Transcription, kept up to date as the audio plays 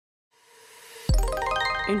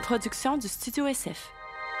une production du Studio SF.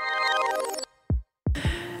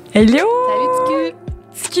 Hello! Salut,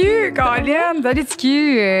 Ticu, Colin! Salut,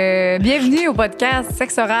 Ticu! Bienvenue au podcast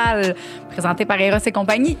Sexe oral, présenté par Eros et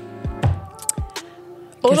compagnie.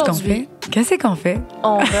 Aujourd'hui, Qu'est-ce qu'on fait?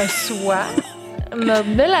 on reçoit notre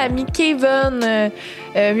bel ami Kevin,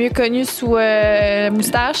 mieux connu sous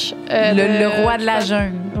Moustache. Le roi de la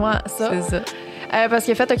jungle. Ouais, ça. C'est ça. Parce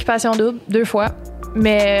qu'il a fait Occupation double 2 fois.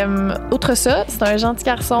 Mais outre ça, c'est un gentil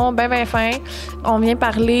garçon, ben fin. On vient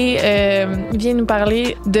parler, il vient nous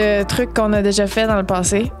parler de trucs qu'on a déjà fait dans le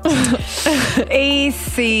passé. Et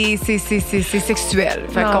c'est sexuel.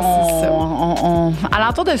 Fait Non, c'est ça. on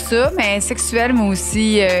alentour de ça, mais sexuel, mais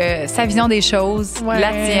aussi sa vision des choses, Ouais,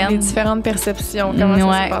 la tienne. les différentes perceptions, comment ça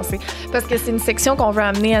Ouais. s'est passé. Parce que c'est une section qu'on veut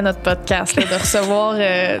amener à notre podcast, là, de recevoir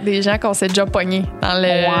des gens qu'on s'est déjà pognés dans le...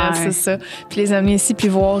 Ouais. C'est ça. Puis les amener ici, puis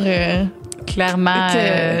voir... Clairement,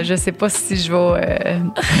 je sais pas si je vais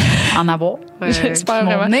en avoir. J'espère qui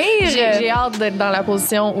vont vraiment. venir. J'ai hâte d'être dans la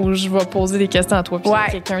position où je vais poser des questions à toi, puis Ouais.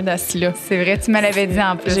 quelqu'un d'assis là. C'est vrai, tu me l'avais dit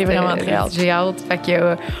en plus. J'ai vraiment très hâte. J'ai hâte. Fait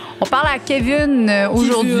que, on parle à Kevin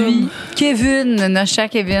aujourd'hui. Kevin, notre cher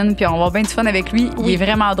Kevin, puis on va avoir bien du fun avec lui. Oui. Il est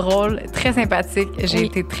vraiment drôle, très sympathique. J'ai Oui.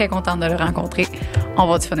 été très contente de le rencontrer. On va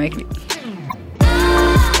avoir du fun avec lui.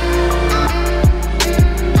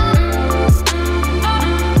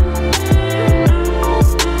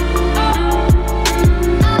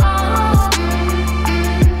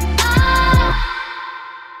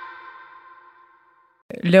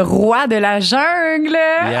 Le roi de la jungle,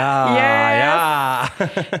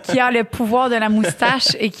 qui a le pouvoir de la moustache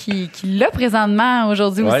et qui l'a présentement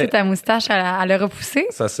aujourd'hui aussi, ta moustache, à le repousser.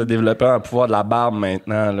 Ça s'est développé en pouvoir de la barbe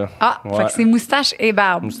maintenant. Là. Ah, fait que c'est moustache et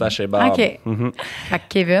barbe. Moustache et barbe. OK. Mhm. Fait que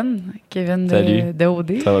Kevin Salut. de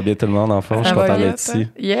OD. Ça va bien tout le monde en forme? Je suis Ça va content bien, d'être ici.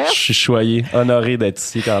 Yes. Je suis choyé, honoré d'être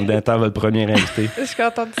ici quand d'un temps votre premier invité. Je suis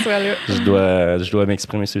contente que tu sois là. Je dois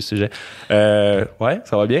m'exprimer sur le sujet. Ouais,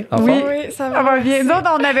 ça va bien? En forme? Oui, ça Ça va bien. Nous autres,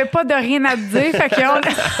 on n'avait pas de rien à te dire. Fait qu'on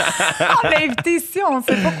on l'a invité ici. On ne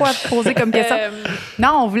sait pas quoi te poser comme question.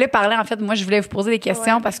 Non, on voulait parler. En fait, moi, je voulais vous poser des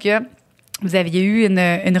questions parce que vous aviez eu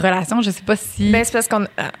une relation. Je ne sais pas si... Ben, c'est parce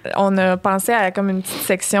qu'on a pensé à comme une petite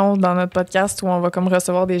section dans notre podcast où on va comme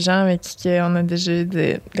recevoir des gens avec qui on a déjà eu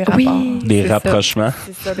des rapports. Oui, Des c'est ça. rapprochements.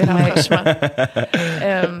 C'est ça, des rapprochements.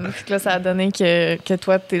 Fait que là, ça a donné que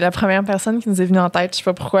toi, t'es la première personne qui nous est venue en tête. Je sais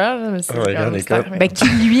pas pourquoi, là, mais c'est Ouais, quand même écoute. arrivé. Ben, qui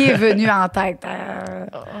lui est venu en tête.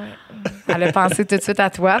 Elle a pensé tout de suite à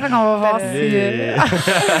toi. Fait qu'on va voir si...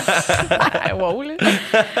 Ah, wow, là.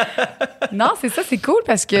 Non, c'est ça, c'est cool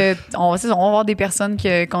parce que on va voir des personnes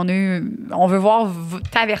qu'on a eu. On veut voir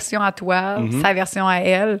ta version à toi, sa version à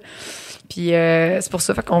elle. Puis c'est pour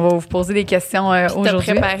ça qu'on va vous poser des questions T'as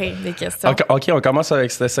aujourd'hui. préparé des questions. OK, on commence avec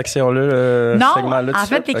cette section-là, Non, segment-là. en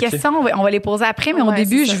fait, les questions, on va les poser après, mais au Ouais,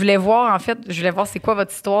 début, c'est ça. je voulais voir c'est quoi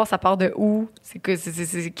votre histoire, ça part de où,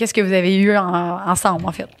 qu'est-ce que vous avez eu ensemble,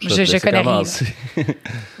 en fait. Je connais rien.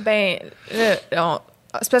 Ben, là,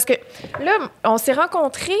 c'est parce que là, on s'est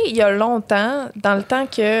rencontrés il y a longtemps, dans le temps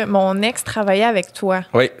que mon ex travaillait avec toi.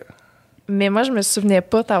 Oui. Mais moi, je me souvenais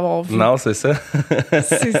pas t'avoir vu. Non, c'est ça.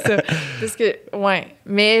 C'est ça. Parce que, ouais.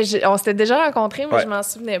 Mais on s'était déjà rencontrés, mais Ouais. je m'en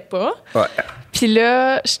souvenais pas. Ouais. Puis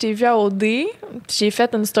là, je t'ai vu à OD, puis j'ai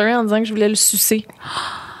fait une story en disant que je voulais le sucer.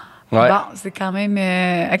 Ouais. Bon, c'est quand même...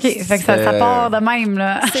 OK, fait que ça part de même,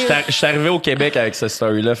 là. Je suis arrivé au Québec avec cette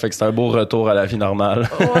story-là, fait que c'est un beau retour à la vie normale.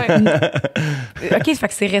 Ouais. OK, fait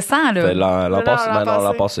que c'est récent, là. L'an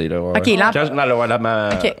passé, là. Ouais. OK, l'an- Quand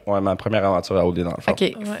OK. ma première aventure à OD, dans le fond. OK.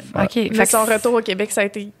 Ouais. OK. Mais Fait son que retour au Québec, ça a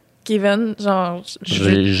été Kevin, genre...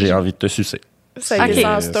 J'ai envie de te sucer. Ça a été Ok.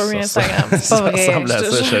 sans story Instagram. C'est pas Ça vrai. ressemble à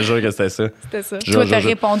ça, je te jure que c'était ça. C'était ça. Toi, t'as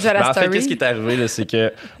répondu à la Ben, en story. fait, qu'est-ce qui est arrivé, là, c'est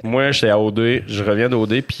que moi, j'étais à OD, je reviens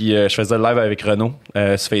d'OD, puis je faisais le live avec Renaud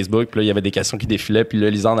sur Facebook, puis là, il y avait des questions qui défilaient, puis là,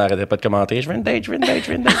 Lisande n'arrêtait pas de commenter. Je veux une date.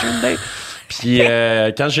 Puis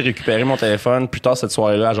quand j'ai récupéré mon téléphone, plus tard cette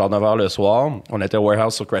soirée-là, à genre 9h le soir, on était au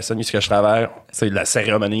warehouse sur Crescent, où ce que je travaille, c'est la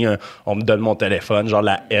cérémonie, on me donne mon téléphone, genre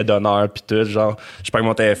la haie d'honneur, puis tout, genre, je prends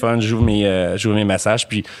mon téléphone, j'ouvre mes messages,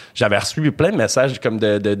 puis j'avais reçu plein de messages comme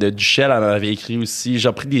de Duchel, elle en avait écrit aussi,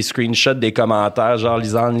 j'ai pris des screenshots des commentaires, genre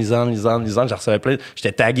Lisande, j'en recevais plein,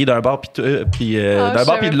 j'étais tagué d'un bord puis d'un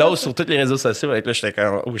bord puis de l'autre sur tous les réseaux sociaux, avec là j'étais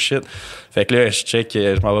comme oh shit, fait que là je check,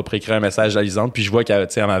 je m'en vais préécrire un message à Lisande, puis je vois qu'elle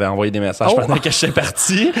m'avait envoyé des messages pendant que j'étais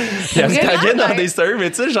parti, puis elle me taguait dans des stories,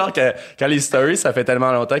 mais tu sais genre quand les stories ça fait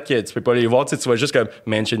tellement longtemps que tu peux pas les voir, tu vois juste comme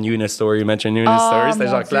mention you in a story, c'était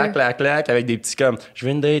genre clac avec des petits comme je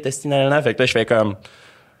veux une date, fait que là je fais comme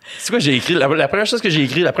C'est quoi j'ai écrit? La première chose que j'ai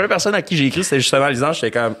écrit, la première personne à qui j'ai écrit, c'était justement Lisanne.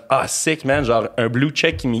 J'étais comme, sick, man. Genre, un blue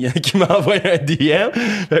check qui m'a envoyé un DM.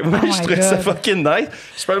 Fait que moi, je trouvais ça fucking nice.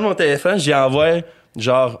 Je prends mon téléphone, j'y envoie,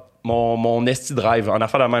 genre, mon esti drive. En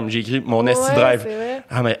affaire de même, j'ai écrit mon esti drive.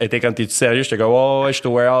 Ah, mais elle était comme, t'es-tu sérieux? J'étais comme, ouais, je suis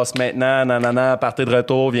au warehouse maintenant, nanana, partez de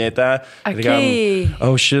retour, viens-t'en. OK. Comme,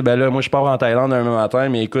 oh shit, ben là, moi, je pars en Thaïlande un matin,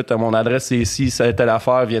 mais écoute, mon adresse, c'est ici, ça a été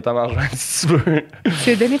l'affaire, viens-t'en manger un petit peu. Tu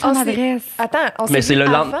as donné ton adresse. Attends, on s'est Mais vu c'est le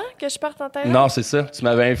avant lendemain. que je parte en Thaïlande? Non, c'est ça. Tu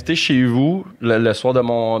m'avais invité chez vous le soir de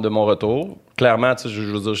mon retour. Clairement, tu sais, je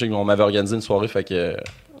veux dire, je sais qu'on m'avait organisé une soirée, fait que.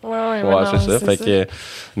 Ouais, C'est ça. Fait que,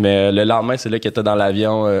 mais le lendemain, c'est là qu'elle était dans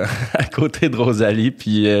l'avion à côté de Rosalie.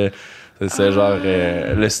 Puis c'est ça, genre,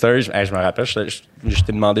 le story. Je me rappelle, je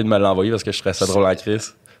t'ai demandé de me l'envoyer parce que je trouvais ça drôle en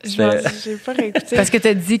crise. J'ai pas réécouté. Parce que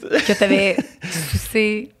t'as dit que t'avais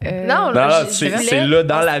sucé. Non, c'est là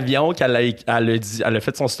dans l'avion qu'elle a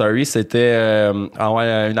fait son story. C'était une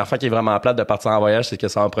affaire qui est vraiment plate de partir en voyage, c'est que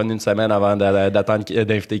ça en prenait une semaine avant d'attendre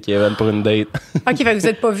d'inviter Kevin pour une date. OK, fait que vous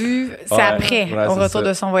êtes pas vus. C'est après, au retour ça.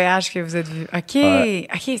 de son voyage, que vous êtes vus. OK,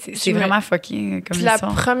 OK, c'est vraiment fucking comme Puis la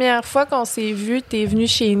histoire. première fois qu'on s'est vus, t'es venu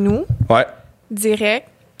chez nous, Ouais. direct.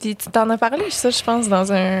 Puis tu t'en as parlé, ça, je pense,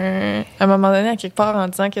 dans un moment donné, à quelque part, en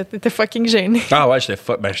disant que t'étais fucking gêné. Ah ouais,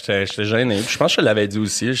 j'étais gêné. Puis je pense que je l'avais dit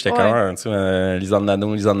aussi. J'étais quand même, tu sais, Lisanne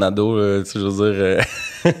Nadeau, tu sais, je veux dire.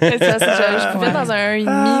 Je vivais dans un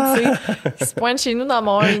 1,5, tu sais. Il se pointe chez nous dans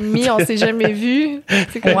mon 1,5, on s'est jamais vu.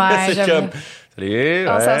 C'est comme, Ouais, j'avoue. Salut,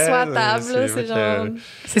 on s'assoit à table, là, c'est genre...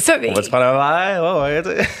 C'est ça, mais On va se prendre un verre? Ouais, tu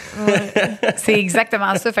sais. c'est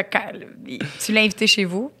exactement ça. Fait que tu l'as invité chez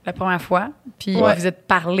vous la première fois, puis Ouais. vous êtes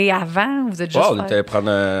parlé avant, vous êtes juste. On était allé prendre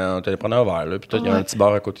un verre, là. Puis toi, il y a un petit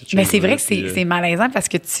bar à côté de chez Mais nous, c'est vrai là, que puis, c'est malaisant parce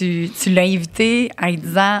que tu l'as invité en lui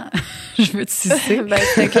disant je veux te sucer. Ben,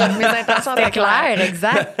 c'était clair. Mes intentions C'était étaient clair,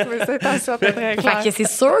 exact. Mes intentions étaient très claires. Fait que c'est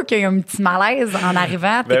sûr qu'il y a un petit malaise en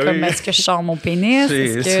arrivant. T'es Ben comme, oui. est-ce que je sors mon pénis?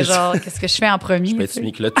 Qu'est-ce que je fais en premier? Je peux tu sais?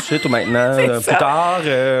 être là tout de suite ou maintenant, ça. plus tard.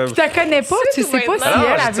 Tu la connais pas, tu sais pas si maintenant.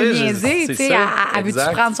 elle veut Non, je sais, niaiser, c'est tu sais, ça, elle veut-tu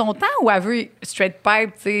exact. prendre son temps ou elle veut straight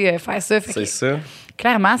pipe, tu sais, faire ça. Fait que, C'est ça.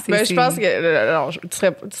 clairement, c'est. Ben, je pense que... Alors,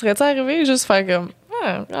 tu serais-tu arrivé juste faire comme...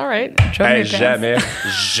 Ah, all right. Hey, jamais.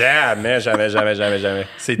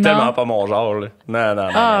 C'est Non. tellement pas mon genre, là. Non.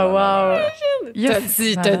 Ah, non, wow.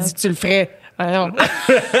 T'as dit que tu le ferais. Voyons.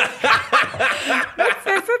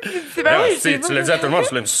 C'est ben oui, c'est tu l'as dit à tout le monde,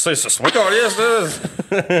 tu l'as dit, c'est moi qui là.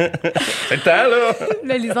 C'est le temps, là.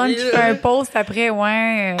 La Lisanne qui fait un post après,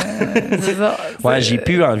 ouais. C'est ça. Ouais, j'ai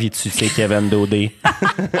plus envie de sucer Kevin Dodé.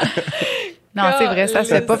 Non, c'est vrai, ça se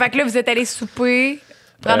fait pas. Fait que là, vous êtes allés souper,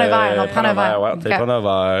 prendre un verre. Prendre un verre. Ouais, on était prendre un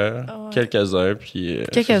verre. Quelques-uns, puis.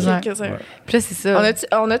 Quelques-uns. Quelques-uns. Puis là, c'est ça.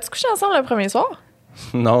 On a-tu couché ensemble le premier soir?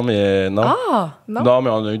 Non, mais non. Ah! Non? Mais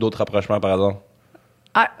on a eu d'autres rapprochements, par exemple.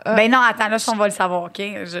 Ah, ben non, attends, là, ça, on va le savoir, OK?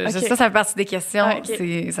 OK. Ça fait partie des questions. Ah,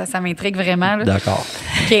 OK. Ça m'intrigue vraiment. Là. D'accord.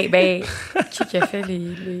 OK, ben, qui a fait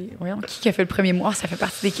qui a fait le premier move? Ah, ça fait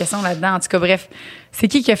partie des questions là-dedans. En tout cas, bref, c'est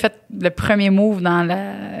qui a fait le premier move dans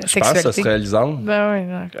la Je pense que sexualité? ce serait Lisande. Ben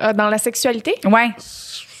oui. Dans la sexualité? Ouais.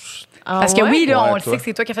 Parce que oui, là, Ouais, on le toi. sait que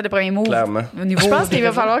c'est toi qui as fait le premier move. Clairement. Au niveau Je pense qu'il va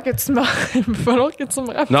des falloir que tu me...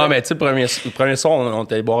 rappelles. Non, mais tu sais, le premier soir, on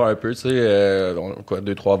était allé boire un peu, tu sais,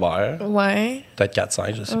 2-3 verres. Ouais. Peut-être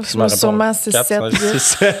 4-5, je sais plus. Sûrement 6-7.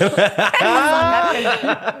 6-7.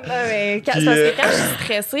 Parce que quand je suis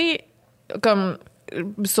stressée, comme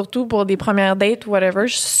surtout pour des premières dates ou whatever,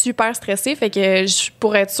 je suis super stressée. Fait que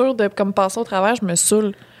pour être sûre de comme passer au travers, je me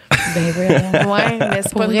saoule. Ben voyons. Ouais, mais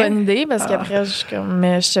c'est Pour pas une vrai? bonne idée parce qu'après, je suis comme.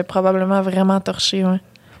 Mais j'étais probablement vraiment torchée, ouais.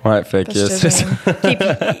 Ouais, fait que Parce que c'est ça. OK,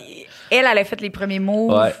 puis elle a fait les premiers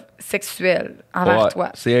moves Ouais. sexuels envers Ouais, toi.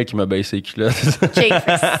 c'est elle qui m'a baissé les culottes. OK, fait que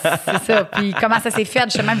c'est ça. Puis comment ça s'est fait,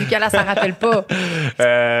 justement, vu qu'elle, elle s'en rappelle pas?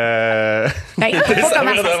 Ben, pas Ça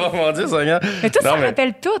comment vient ça s'est d'avoir mon Dieu, Sonia. Mais toi, Non, ça mais-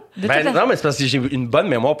 rappelle tout. De Ben, toute la... non, mais c'est parce que j'ai une bonne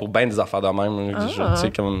mémoire pour bien des affaires de même. Tu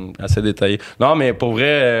sais, comme assez détaillée. Non, mais pour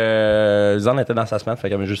vrai, Lisanne était dans sa semaine, fait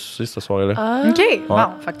qu'elle m'a juste sucé cette soirée-là. Ah. OK, bon.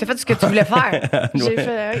 Fait que t'as fait ce que tu voulais faire. J'ai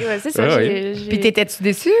fait. Ouais, c'est ça. Ouais, j'ai- Puis t'étais-tu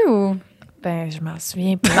déçu ou... Ben, je m'en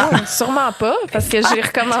souviens pas. Sûrement pas, parce que j'ai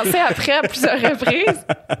recommencé après à plusieurs reprises.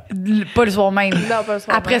 Pas le soir même. Non, pas le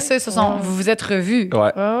soir Après même. ça, vous vous êtes revus. Ouais.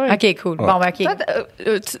 Ouais, ouais. OK, cool. Bon, ben, OK.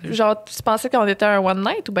 Toi, genre, tu pensais qu'on était un one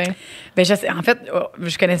night ou bien? Ben, en fait,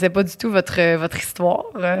 je connaissais pas du tout votre histoire.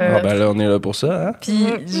 Ah, ben là, on est là pour ça, hein? Puis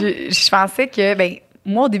je pensais que, ben,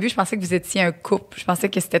 moi, au début, je pensais que vous étiez un couple. Je pensais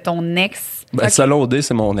que c'était ton ex. Ben, selon OD,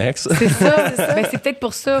 c'est mon ex. C'est ça, c'est ça. Ben, c'est peut-être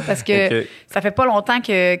pour ça, parce que ça fait pas longtemps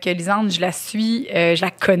que Lisande, je la suis. Je la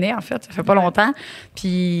connais, en fait. Ça fait pas longtemps.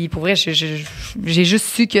 Puis, pour vrai, j'ai juste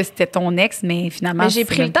su que c'était ton ex, mais finalement, mais j'ai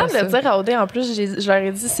pris le temps de le dire à OD. En plus, je leur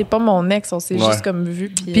ai dit, c'est pas mon ex. On s'est juste comme vu.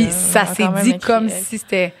 Puis ça s'est dit comme si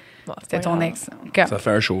c'était ton ex. Okay. Ça fait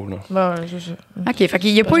un show, là. Bon, OK. Fait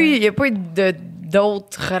qu'il n'y a pas eu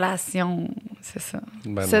d'autres relations, c'est ça.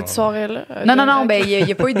 Ben cette soirée-là? Non. Ben, il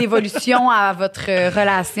n'y a pas eu d'évolution à votre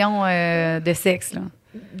relation de sexe,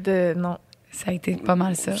 là. Non. Ça a été pas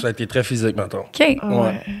mal ça. Ça a été très physique, maintenant. OK.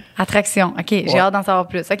 Ouais. Attraction. OK, j'ai hâte d'en savoir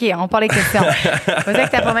plus. OK, on parle des questions. Vas-y avec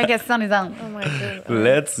ta première question, les autres. Oh my God.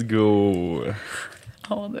 Let's go.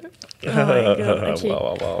 Oh, my God. OK.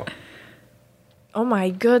 Wow. Oh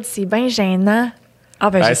my God, c'est bien gênant. Ah,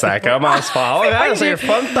 ben, Hey, ça commence fort, hein? C'est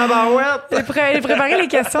fun, tabarouette! J'ai préparé les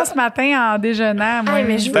questions ce matin en déjeunant. Moi. Hey,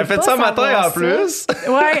 mais je veux T'as fait pas ça matin savoir en ça. plus?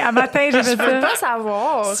 Ouais, à matin, j'ai fait Je veux ça. pas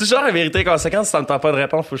savoir. Si genre la vérité et conséquence, si t'entends pas de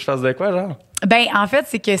réponse, faut que je fasse de quoi, genre? Ben, en fait,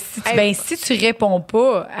 c'est que si tu réponds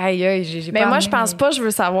pas, aïe, j'ai Mais pas moi, amené- je pense pas, je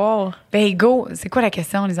veux savoir. Ben, go. C'est quoi la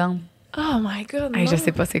question, Lisande? Oh my God. Hey, non. je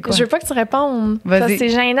sais pas c'est quoi. Je veux pas que tu répondes. Vas-y. Ça, c'est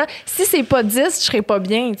gênant. Si c'est pas 10, je serais pas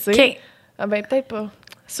bien, tu sais. OK. Ah ben, peut-être pas.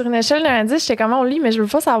 Sur une échelle de 1 à 10, j'étais comment au lit, mais je veux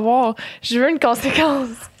pas savoir. Je veux une conséquence.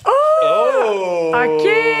 Oh! OK,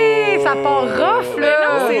 ça part rough, là.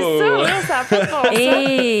 Non, c'est ça, là, ça a pas de bon sens.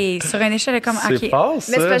 Et sur une échelle comme C'est OK. fort, Mais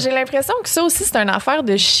ça. c'est parce que j'ai l'impression que ça aussi, c'est une affaire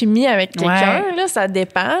de chimie avec quelqu'un. Ouais. Là, ça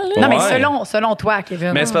dépend. Là. Non, mais Ouais. selon toi,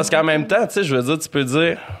 Kevin. Mais c'est parce qu'en même temps, tu sais, je veux dire, tu peux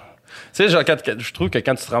dire. Tu sais, genre, je trouve que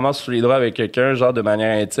quand tu te ramasses sous les draps avec quelqu'un, genre, de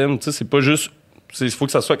manière intime, tu sais, c'est pas juste. Il faut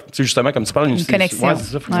que ça soit. Tu sais, justement, comme tu parles, Une connexion. Ouais,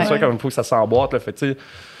 c'est ça. Faut que ça Ouais. soit comme. Faut que ça s'emboîte, là. Fait, tu sais.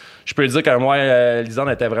 Je peux dire que moi, Lisande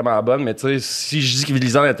était vraiment bonne, mais tu sais, si je dis que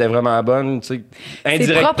Lisande était vraiment bonne, tu sais,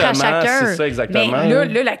 c'est propre à indirectement, chacun. c'est ça exactement. Mais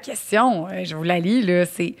là, la question, je vous la lis, là,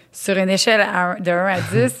 c'est sur une échelle de 1 à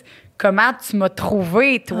 10, comment tu m'as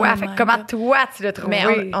trouvé, toi? Oh Fait, my comment God. toi, tu l'as trouvé?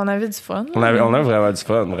 Mais on avait du fun. On a vraiment du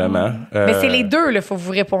fun, vraiment. Mais c'est les deux, il faut que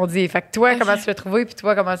vous répondiez. Fait que toi, comment tu l'as trouvé, puis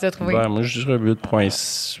toi, comment tu l'as trouvé? Ouais, moi, je dirais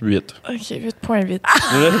 8.8. OK, 8.8.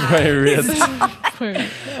 8.8.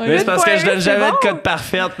 Mais c'est parce que je donne jamais de code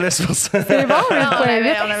parfaite, là, c'est pour ça. C'est bon, on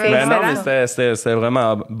avait- c'est Mais non, excellent. mais c'était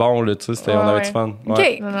vraiment bon, là, tu sais, on avait du fun.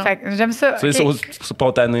 Ouais. OK, Non. fait que j'aime ça. Tu sais, OK. c'est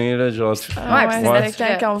spontané, là, genre. Ouais, puis c'était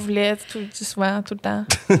ouais. quand on voulait, tout souvent, tout le temps.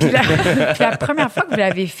 Puis la première fois que vous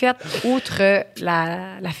l'avez faite, outre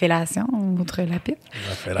la fellation, outre la pipe,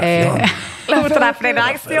 outre la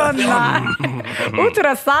fellation,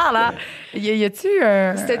 outre ça, là, y a-tu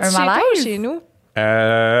un C'était chez toi malaise? ou chez nous?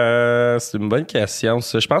 C'est une bonne question,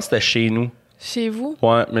 ça. Je pense que c'était chez nous. Chez vous?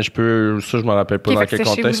 Ouais, mais je me rappelle pas Ok, dans fait que quel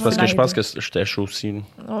c'est chez contexte, vous, parce que je dans pense les que j'étais chaud aussi. Là.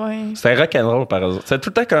 Oui. C'était rock'n'roll, par exemple. C'était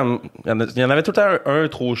tout le temps comme. Il y en avait tout le temps un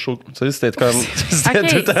trop chaud. Tu sais, c'était comme. C'était Ok.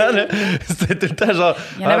 tout le temps, là. C'était tout le temps genre.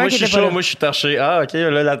 Il y en avait un moi, qui je suis était pas chaud, là. moi, je suis torché. Ah, OK,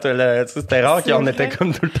 là, tu sais, c'était rare C'est qu'on vrai. était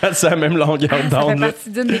comme tout le temps sur la même longueur Ça fait d'onde, là. partie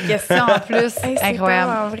d'une des questions en plus. Hey, c'est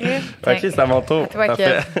Incroyable. tellement vrai. OK, c'est à mon tour. À toi,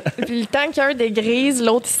 Parfait. Puis le temps qu'un dégrise,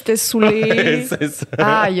 l'autre il s'était saoulé. C'est ça.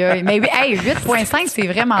 Aïe, aïe. Mais oui, hey, 8.5, c'est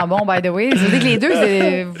vraiment bon, by the way. Je veux dire que les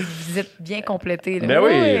deux, vous êtes bien complétés. Là. Ben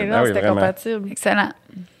oui, non, ben oui, c'était vraiment. compatible. Excellent.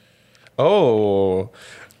 Oh!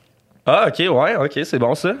 Ah, OK, ouais, OK, c'est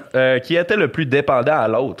bon, ça. Qui était le plus dépendant à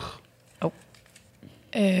l'autre?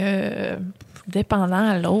 Dépendant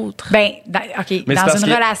à l'autre. Ben, OK. Mais c'est Dans parce une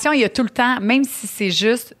que- relation, il y a tout le temps, même si c'est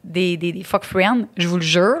juste des fuck friends, je vous le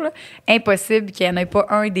jure, là, impossible qu'il n'y en ait pas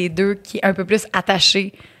un des deux qui est un peu plus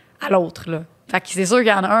attaché à l'autre. Là. Fait que c'est sûr qu'il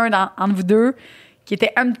y en a un entre vous deux qui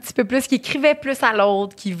était un petit peu plus, qui écrivait plus à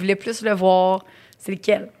l'autre, qui voulait plus le voir. C'est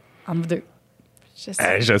lequel entre vous deux? Je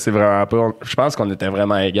sais. Je sais vraiment pas. Je pense qu'on était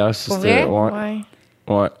vraiment égaux. Pour vrai? Ouais.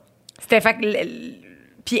 Ouais. Ouais. C'était fait que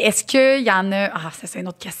puis est-ce qu'il y en a... Ah, ça, c'est une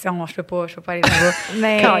autre question. Je peux pas aller là-bas.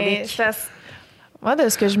 Mais Calique. moi, de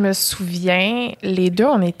ce que je me souviens, les deux,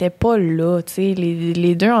 on n'était pas là. Tu sais,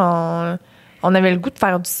 les deux, on avait le goût de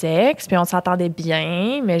faire du sexe, puis on s'entendait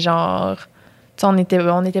bien, mais genre, tu sais, on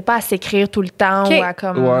n'était pas à s'écrire tout le temps OK. ou à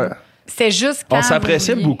comme. Ouais. C'est juste quand On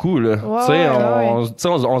s'appréciait vous- beaucoup, là. Ouais, Tu sais,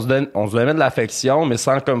 ouais, on se donnait de l'affection, mais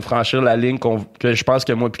sans comme franchir la ligne que je pense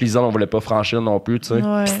que moi et Lisanne, on voulait pas franchir non plus, tu sais.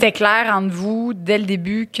 Ouais. Puis c'était clair entre vous, dès le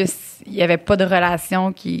début, qu'il n'y avait pas de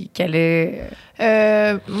relation qui allait...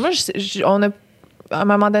 Moi, on a à un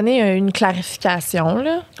moment donné une clarification,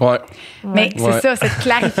 là. Ouais. Mais Ouais. c'est ça, cette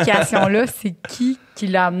clarification-là, c'est qui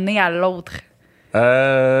l'a amené à l'autre?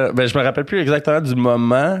 Je me rappelle plus exactement du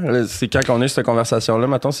moment. C'est quand on a eu cette conversation-là,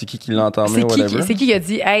 mettons, c'est qui l'a entamé ou whatever. C'est qui a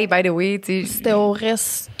dit, hey, by the way, tu sais. C'était au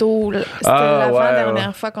resto. C'était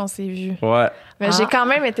l'avant-dernière fois qu'on s'est vus. Ouais. Mais j'ai quand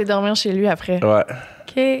même été dormir chez lui après. Ouais.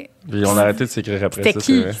 OK. Puis on a arrêté de s'écrire après ça.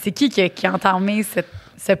 C'est qui a entamé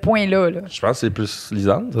ce point-là? Là? Je pense que c'est plus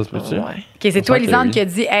Lisande, ça se peut-tu? Ouais. OK, c'est toi, Lisande, qui a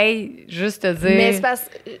dit, hey, juste te dire. Mais c'est parce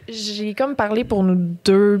que j'ai comme parlé pour nous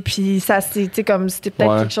deux, puis ça, c'était comme, c'était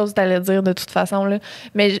peut-être quelque chose que t'allais dire de toute façon, là.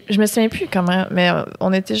 Mais je me souviens plus comment. Mais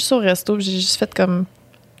on était juste au resto, puis j'ai juste fait comme.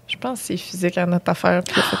 Je pense que c'est physique à notre affaire,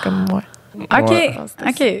 puis j'ai fait comme moi.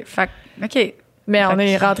 OK. Mais on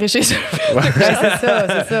est rentré chez eux.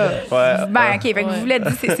 C'est ça. Ouais. OK. Fait que vous voulez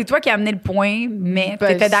dire, c'est toi qui as amené le point, mais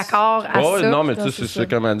tu étais d'accord à ça. Non, mais tu sais, c'est ça,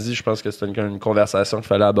 comme elle dit, je pense que c'était une conversation qu'il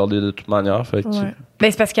fallait aborder de toute manière. Fait que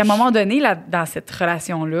c'est parce qu'à un moment donné, là, dans cette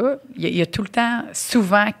relation-là, il y a tout le temps,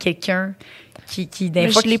 souvent, quelqu'un qui des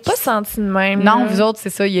fois, je l'ai pas senti de même. Non, vous autres, c'est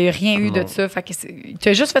ça. Il n'y a rien eu de ça. Fait que tu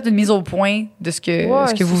as juste fait une mise au point de ce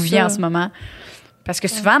que vous viviez en ce moment. Parce que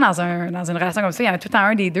souvent, dans une relation comme ça, il y en a tout le temps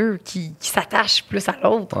un des deux qui s'attache plus à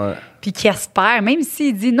l'autre. Ouais. Puis qui espère, même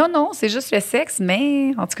s'il dit non, c'est juste le sexe,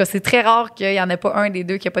 mais en tout cas, c'est très rare qu'il n'y en ait pas un des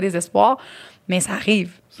deux qui n'a pas des espoirs, mais ça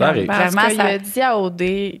arrive. Ça arrive. Clairement, il a dit à OD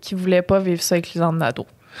qu'il ne voulait pas vivre ça avec Lisande Nadeau.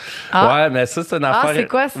 Ouais, mais ça, c'est une affaire. C'est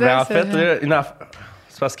quoi ça? Mais en fait, là, une affaire.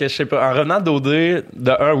 Parce que je sais pas, en revenant d'OD, de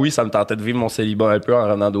un, oui, ça me tentait de vivre mon célibat un peu en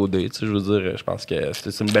revenant d'OD. Tu sais, je veux dire, je pense que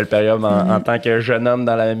c'est une belle période en tant que jeune homme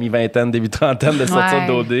dans la mi-vingtaine, début trentaine, de sortir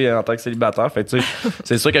d'OD en tant que célibataire. Fait tu sais,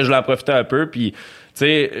 c'est sûr que je l'ai profité un peu. Puis, tu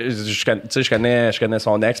sais, je connais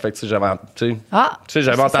son ex. Fait que, tu sais,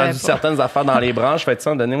 j'avais entendu certaines affaires dans les branches. Fait que,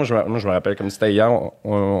 à un moment donné, moi, je me rappelle comme c'était hier,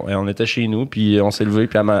 on était chez nous, puis on s'est levé,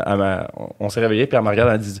 puis on s'est réveillé, puis elle m'a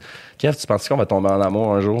regardé, elle a dit, Kev, tu penses qu'on va tomber en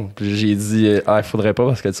amour un jour? Puis j'ai dit, il faudrait pas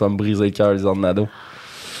parce que tu vas me briser le cœur, les Nado.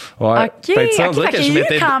 Ouais. OK. Fait que, on dirait que je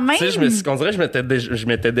m'étais. Quand même. On dirait que je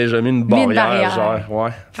m'étais déjà mis une barrière. Genre, ouais.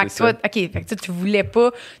 Fait que toi, OK. Fait que tu voulais pas.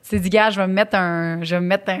 Tu t'es dit, gars, je vais me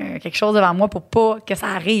mettre quelque chose devant moi pour pas que ça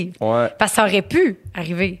arrive. Ouais. Parce que ça aurait pu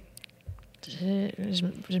arriver. Là,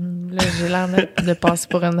 j'ai l'air de passer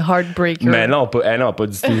pour une heartbreaker. Mais non, pas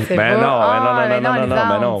du tout. Mais non,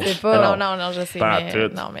 non. Non, je sais. Pas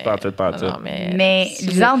tout. Mais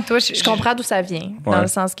Lisande, toi, je comprends d'où ça vient. Dans le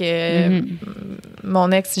sens que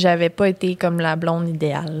mon ex, j'avais pas été comme la blonde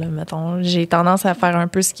idéale, là, mettons. J'ai tendance à faire un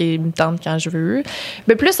peu ce qui me tente quand je veux.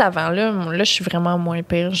 Mais plus avant, là, je suis vraiment moins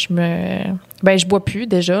pire. Je bois plus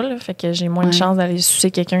déjà, là, fait que j'ai moins de chance d'aller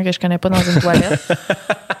sucer quelqu'un que je connais pas dans une toilette.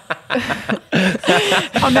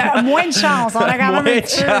 On a moins de chance. On a quand même un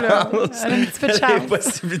petit peu de chance. Les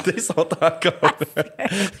possibilités sont encore.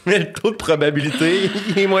 Mais le taux de probabilité,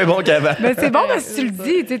 il est moins bon qu'avant. Mais c'est bon parce que tu le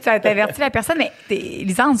dis, tu as averti la personne. Mais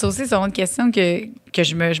Lisande, ça aussi, c'est une question que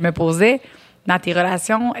je me posais. Dans tes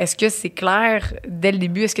relations, est-ce que c'est clair dès le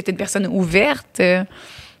début? Est-ce que tu es une personne ouverte?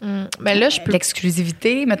 Mais là,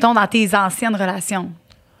 l'exclusivité, mettons, dans tes anciennes relations.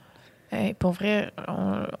 Pour vrai,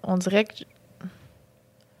 on dirait que...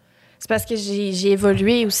 C'est parce que j'ai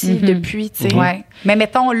évolué aussi depuis, tu sais. Ouais. Mais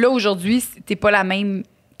mettons, là, aujourd'hui, t'as pas la même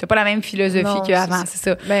philosophie qu'avant, c'est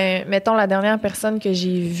ça. Ben, mettons, la dernière personne que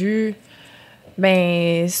j'ai vue,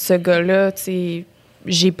 ben, ce gars-là, tu sais,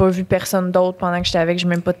 j'ai pas vu personne d'autre pendant que j'étais avec. J'ai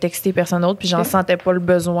même pas texté personne d'autre, puis j'en sentais pas le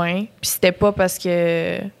besoin. Puis c'était pas parce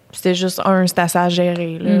que... C'était juste c'était assez à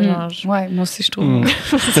gérer. Là, ouais, moi aussi, je trouve.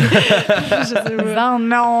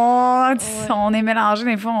 Non, on est mélangés.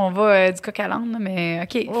 Des fois, on va du coq à l'âne, mais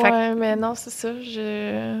OK. Ouais, mais non, c'est ça.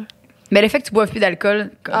 Mais le fait que tu boives plus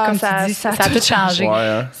d'alcool, comme tu dis, ça a tout changé. Ouais,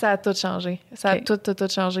 hein? Ça a tout changé. Ça a tout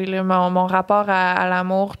changé. Là. Mon rapport à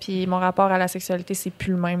l'amour puis mon rapport à la sexualité, c'est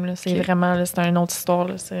plus le même. Là. C'est vraiment, là, c'est une autre histoire.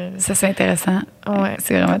 Là. Ça, c'est intéressant. Ouais.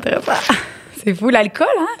 C'est vraiment intéressant. C'est fou, l'alcool,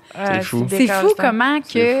 hein? C'est fou. C'est fou comment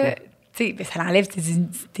que... Tu sais, ça enlève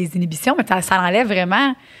tes inhibitions, mais ça enlève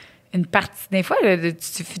vraiment une partie... Des fois, là,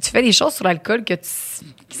 tu fais des choses sur l'alcool que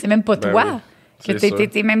c'est même pas toi. Oui, que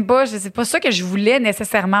t'es même pas... C'est pas ça que je voulais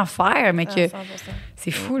nécessairement faire, mais que... 100%.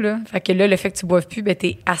 C'est fou, là. Fait que là, le fait que tu boives plus, ben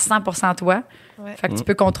t'es à 100% toi. Ouais. Fait que tu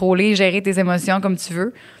peux contrôler, gérer tes émotions comme tu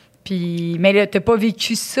veux. Puis, mais là, t'as pas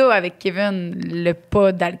vécu ça avec Kevin, le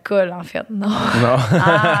pas d'alcool, en fait. Non.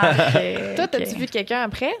 Toi, t'as-tu vu quelqu'un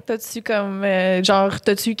après? T'as-tu comme,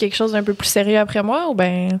 t'as-tu eu quelque chose d'un peu plus sérieux après moi ou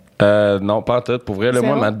ben? Non, pas en tout. Pour vrai, là,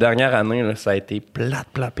 moi, ma dernière année, là, ça a été plate.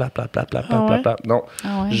 Non.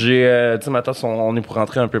 J'ai, tu sais, maintenant, on est pour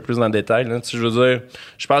rentrer un peu plus dans le détail, là. Tu sais, je veux dire,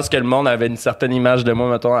 je pense que le monde avait une certaine image de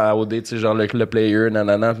moi, mettons, à OD, tu sais, genre le player,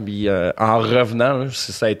 nanana. Puis, en revenant, là,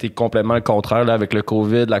 ça a été complètement le contraire, là, avec le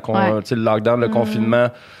COVID, le lockdown, le confinement.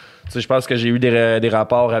 Tu sais, je pense que j'ai eu des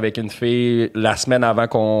rapports avec une fille la semaine avant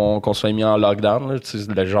qu'on soit mis en lockdown, là, tu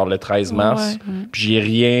sais, genre le 13 mars. Ouais. Puis j'ai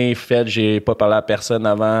rien fait, j'ai pas parlé à personne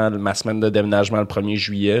avant ma semaine de déménagement le 1er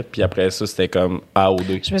juillet. Puis après ça, c'était comme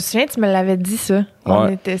AOD. Je me souviens, tu me l'avais dit, ça.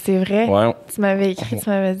 C'est vrai. Ouais. Tu m'avais écrit, tu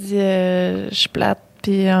m'avais dit, je suis plate.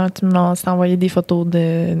 Puis tu m'as envoyé des photos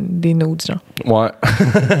des nudes, genre. Ouais.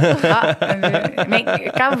 Mais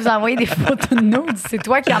quand vous envoyez des photos de nudes, c'est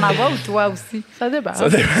toi qui en envoie ou toi aussi? Ça dépend. Ça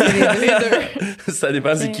dépend. C'est les deux. Ça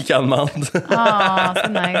dépend c'est qui en demande. Ah, c'est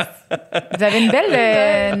nice. Vous avez une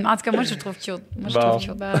belle... en tout cas, moi, je trouve cute. Moi, je trouve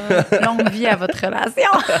cute. Longue vie à votre relation.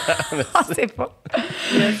 On sait pas.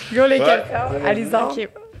 Go les quelqu'un. Allez-y. OK.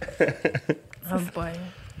 Oh boy.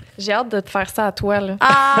 J'ai hâte de te faire ça à toi, là.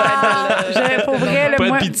 Pour vrai, là, Pas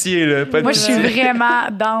moi, de pitié, là. Pas de moi, je pitié. suis vraiment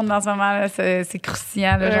down en ce moment. Là. C'est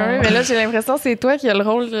croustillant. Là, genre. Oui, mais là, j'ai l'impression que c'est toi qui as le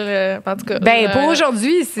rôle, en tout cas. Pour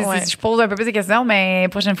aujourd'hui, ouais. je pose un peu plus de questions, mais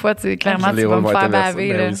prochaine fois, clairement, Les tu vas rôles me vont faire être inversés. baver.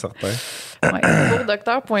 Ben Là. oui, certain. Ouais. Pour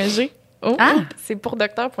docteur.g. Oh, Ah! c'est pour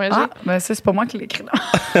docteur.g. Ah, ben ça, c'est pas moi qui l'ai écrit.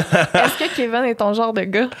 Est-ce que Kevin est ton genre de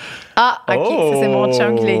gars? Ah, OK. Oh! Ça, c'est mon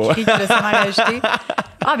chum qui l'a écrit, qui l'a sûrement rajouté.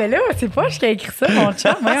 Ah, ben là, c'est pas je qui a écrit ça, mon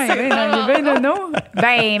chum. Ouais, il est bien nono.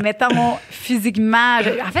 Ben, mettons, physiquement,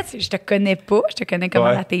 en fait, je te connais pas. Je te connais comme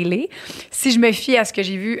à la télé. Si je me fie à ce que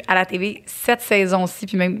j'ai vu à la télé cette saison-ci,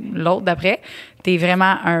 puis même l'autre d'après, t'es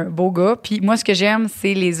vraiment un beau gars. Puis moi, ce que j'aime,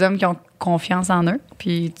 c'est les hommes qui ont confiance en eux.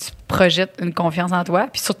 Puis tu projettes une confiance en toi.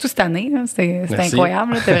 Puis surtout cette année, là, c'était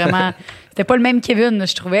incroyable. Là, c'était pas le même Kevin, là,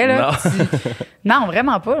 je trouvais. Là. Non,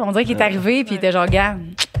 vraiment pas. On dirait qu'il est arrivé, puis il était genre, gars,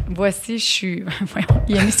 voici, je suis.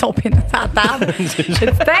 Il a mis son pénis à la table. J'ai dit,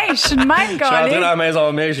 je suis de même, Je suis rentré dans la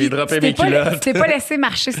maison mère, j'ai droppé mes culottes. Tu t'es pas laissé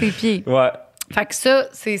marcher ses pieds. Ouais. Fait que ça,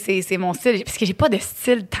 c'est mon style. Parce que j'ai pas de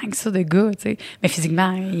style tant que ça de gars, tu sais. Mais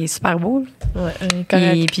physiquement, il est super beau. Ouais,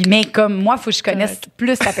 correct. Puis, mais comme moi, il faut que je connaisse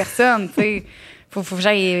plus la personne, tu sais. Faut que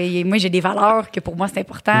j'aille... Moi, j'ai des valeurs que pour moi, c'est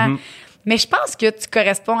important. Mm-hmm. Mais je pense que tu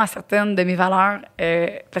corresponds à certaines de mes valeurs,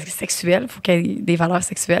 parce que c'est sexuel, il faut qu'il y ait des valeurs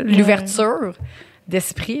sexuelles. L'ouverture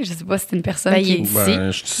d'esprit, je sais pas si c'est une personne qui est ici.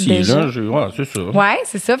 Ben, je suis ici, là. C'est ça. Ouais,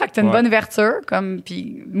 c'est ça. Fait que t'as une bonne ouverture.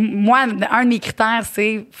 Puis moi, un de mes critères,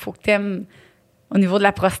 c'est faut que t'aimes au niveau de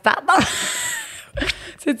la prostate.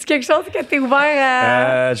 C'est-tu quelque chose que t'es ouvert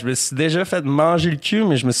à... Je me suis déjà fait manger le cul,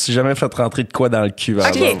 mais je me suis jamais fait rentrer de quoi dans le cul. Tu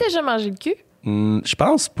as déjà mangé le cul? Je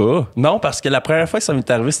pense pas. Non, parce que la première fois que ça m'est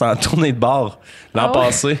arrivé, c'était en tournée de bar l'an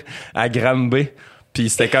passé à Granby. Puis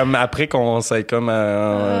c'était comme après qu'on s'est comme...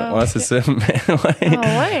 ouais, c'est ça. Mais, ouais.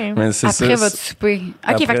 Ah ouais? Mais c'est après ça. votre souper.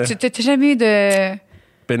 OK, Après. fait que tu n'as jamais eu de...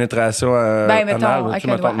 Pénétration mettons, anale, avec tu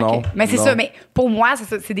le mettons, doigt. non. OK. Mais c'est Non. ça. Mais pour moi,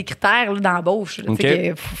 c'est des critères là, d'embauche. Là, OK.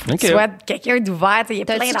 Faut que tu sois quelqu'un d'ouvert. Il y a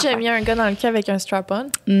plein T'as-tu déjà d'affaires. mis un gars dans le cul avec un strap-on?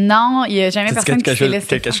 Non, il n'y a jamais C'est personne qui s'est laissé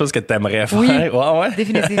quelque faire. chose que t'aimerais faire. Oui. Ouais.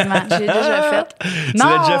 Définitivement. J'ai déjà fait. Tu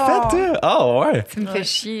l'as déjà fait, toi? Ah, ouais. Tu me fais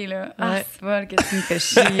chier, là. Ah, Ouais. c'est pas que tu me fais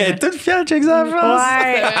chier. Elle est toute fière, check ça, France.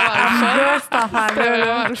 Ouais, cet enfant-là.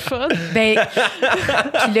 là. le fun. Ben,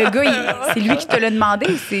 puis le gars, c'est lui qui te l'a demandé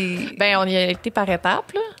ou c'est... Ben, on y a été par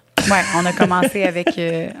étapes, là. Ouais, on a commencé avec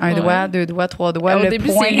un doigt, 2 doigts, 3 doigts, Au le début,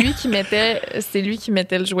 point. c'est lui qui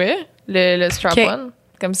mettait le jouet, le strap-on.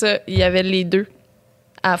 Comme ça, il y avait les deux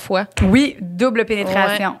à la fois. Oui, double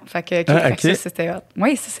pénétration. Fait que, fait que ça, c'était hot.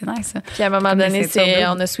 Oui, ça, c'est nice. Ça. Puis à un moment donné,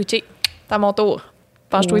 on a switché. C'est à mon tour.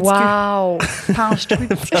 Penche-toi du cul. Wow! Penche-toi du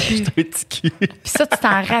cul. Puis ça, tu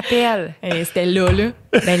t'en rappelles. Et c'était là.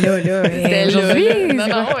 Ben là. C'était aujourd'hui. là.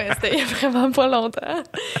 Non, c'était il y a vraiment pas longtemps.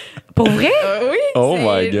 Pour vrai? Oui. Oh c'est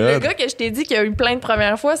my God. Le gars que je t'ai dit qui a eu plein de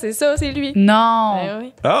premières fois, c'est ça, c'est lui. Non. Ben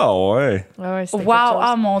oui. Ah, ouais. Ouais, c'était Wow! quelque chose.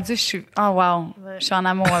 Oh mon Dieu, je suis... Oh wow! Je suis en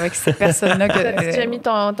amour avec cette personne-là. T'as-tu déjà mis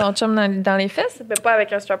ton chum dans les fesses? Ben, pas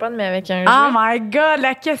avec un strap-on, mais avec un Oh jouet. my God!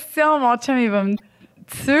 La question, mon chum, il va me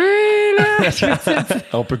tuer, là!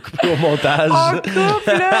 On peut couper au montage. En couple,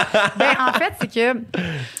 là. Ben, en fait, c'est que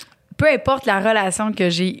peu importe la relation que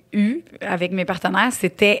j'ai eue avec mes partenaires,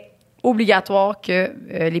 c'était obligatoire que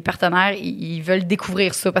les partenaires, ils veulent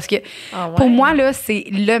découvrir ça. Parce que pour moi, là, c'est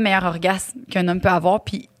le meilleur orgasme qu'un homme peut avoir.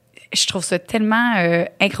 Puis je trouve ça tellement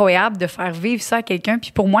incroyable de faire vivre ça à quelqu'un.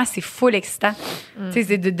 Puis pour moi, c'est full excitant. Tu sais,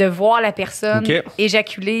 c'est de voir la personne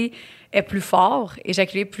éjaculer plus fort,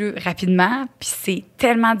 éjaculer plus rapidement. Puis c'est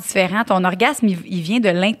tellement différent. Ton orgasme, il vient de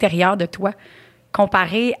l'intérieur de toi.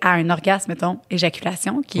 Comparé à un orgasme, mettons,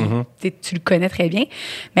 éjaculation, qui, tu le connais très bien.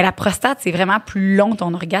 Mais la prostate, c'est vraiment plus long,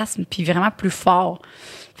 ton orgasme, puis vraiment plus fort.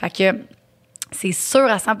 Fait que c'est sûr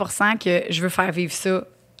à 100% que je veux faire vivre ça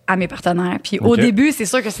à mes partenaires. Puis au début, c'est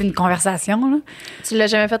sûr que c'est une conversation, là. Tu l'as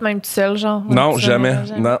jamais fait même tout seul, genre? Non, tout jamais.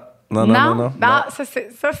 seul, Non. Non. Ça,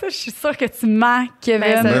 je suis sûre que tu mens,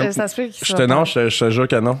 Kevin. Ben, ça se peut qu'il soit pas. Je te jure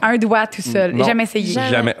que non. Un doigt tout seul. Non. Jamais essayé.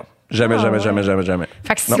 Jamais. Jamais.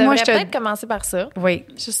 Fait que si Tu moi, devrais je te... peut-être commencer par ça. Oui.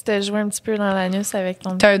 Juste te jouer un petit peu dans l'anus avec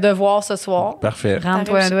ton... T'as un devoir ce soir. Parfait.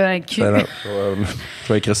 Rentre-toi un doigt dans le cul. Ben non,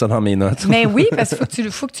 je vais écrire ça dans mes notes. Mais oui, parce qu'il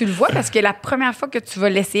faut que tu le vois, parce que la première fois que tu vas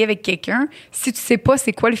l'essayer avec quelqu'un, si tu sais pas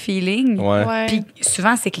c'est quoi le feeling, Ouais. puis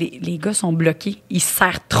souvent, c'est que les gars sont bloqués. Ils se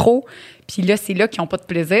serrent trop, puis là, c'est là qu'ils ont pas de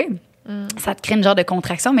plaisir. Ça te crée une genre de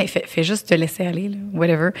contraction, mais fais juste te laisser aller, là,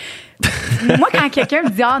 whatever. Moi, quand quelqu'un me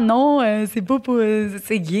dit « Ah non, c'est pas pour...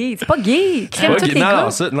 c'est gay », c'est pas gay. Crème, tous les gars...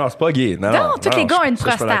 Non, c'est pas gay. Non, tous les gars ont une ça, je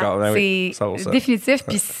suis pas prostate. d'accord. Ben oui, ça vaut C'est ça. définitif.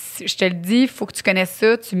 Puis je te le dis, il faut que tu connaisses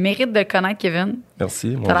ça. Tu mérites de le connaître, Kevin.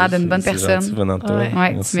 Merci. T'as l'air d'une bonne C'est personne. gentil venant de toi. Ouais.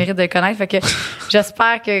 Ouais, Merci. tu mérites de le connaître. Fait que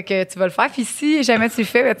j'espère que tu vas le faire. Puis si jamais tu le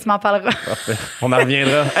fais, ben, tu m'en parleras. Parfait. On en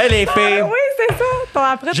reviendra. Hey, les filles! Oui, c'est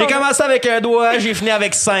ça. Après, J'ai commencé avec un doigt, j'ai fini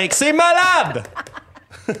avec 5. C'est malade!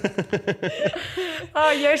 Oh,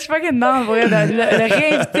 yeah, je suis fucking dedans, en vrai, de le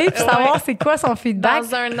réinviter puis savoir c'est quoi son feedback.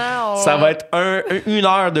 Dans un an, Ça va être une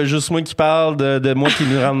heure de juste moi qui parle, de moi qui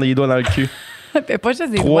nous rentre les doigts dans le cul. Fait pas juste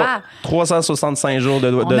des doigts. 365 jours de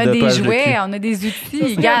On a des poche de jouets, cul. on a des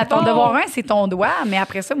outils. Regarde, ton devoir 1, c'est ton doigt, mais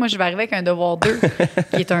après ça, moi, je vais arriver avec un devoir 2,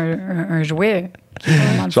 qui est un jouet. Qui est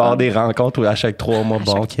vraiment le Tu vas avoir fun. des rencontres où à chaque 3 mois.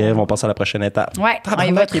 Bon, OK, on passe à la prochaine étape. Ouais, on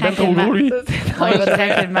y va Tabarnak, il est bien trop tranquillement. gros, lui. On y va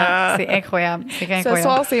tranquillement. C'est incroyable. C'est Ce incroyable.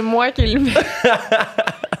 soir, c'est moi qui le mets.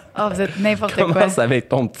 Oh, vous êtes n'importe quoi. Commence avec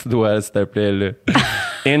ton petit doigt, s'il te plaît, là.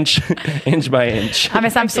 inch by inch. Ah, mais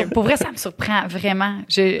pour vrai, ça me surprend vraiment.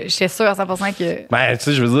 Je suis sûre à 100% que... Ben, tu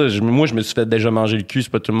sais, je veux dire, moi, je me suis fait déjà manger le cul.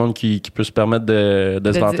 C'est pas tout le monde qui peut se permettre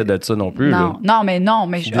de se vanter de ça non plus. Non, non, mais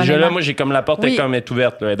Déjà là, honnêtement, moi, j'ai comme la porte Oui. est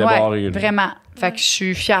ouverte, là, elle est ouais, débarrée. là. vraiment. Fait que je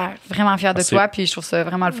suis fière, vraiment fière de Merci. toi, puis je trouve ça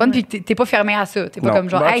vraiment le fun. Puis t'es pas fermé à ça. T'es pas Non. comme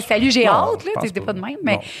genre, Ben, hey, salut, j'ai non, hâte, je là. pense T'es pas de même. Non.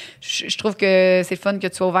 Mais je trouve que c'est le fun que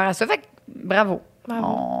tu sois ouvert à ça. Fait que bravo.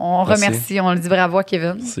 On Merci. remercie, on le dit bravo à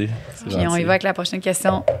Kevin. C'est Puis on y va avec la prochaine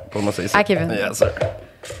question. Pour moi, c'est ça. À Kevin. Yes, sir.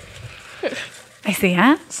 Hey, c'est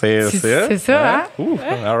hein? C'est ça, hein? Ouh,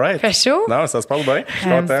 all right. Fait chaud? Non, ça se passe bien. Je suis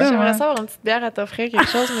J'aime content. ça. J'aimerais savoir une petite bière à t'offrir, quelque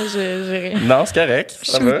chose, mais j'ai rien. Non, c'est correct.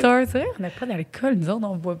 Ça va. Shooter, tu sais, on n'a pas d'alcool, nous autres,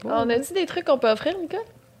 on boit pas. On a-tu des trucs qu'on peut offrir, Nicole?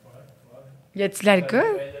 Y a-tu de l'alcool?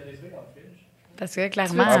 Parce que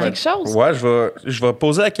clairement. Tu veux quelque chose? Ouais, je vais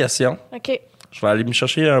poser la question. OK. Je vais aller me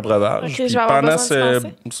chercher un breuvage. Ok, Puis je vais avoir pendant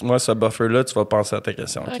besoin de ce buffer-là, tu vas penser à ta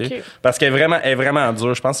question. OK? Ok. Parce qu'elle est vraiment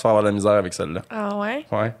dure. Je pense qu'il va avoir de la misère avec celle-là. Ah ouais?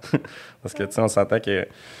 Ouais. Parce que, tu sais, on s'entend que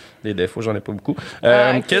les défauts, j'en ai pas beaucoup.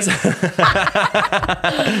 Ok.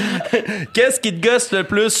 Qu'est-ce qui te gosse le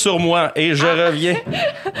plus sur moi? Et je reviens.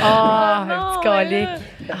 Ah, non, un petit colique.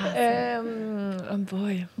 Oh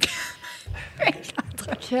boy.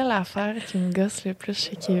 Quelle affaire qui me gosse le plus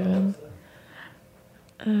chez Kevin?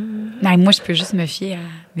 Non, moi, je peux juste me fier à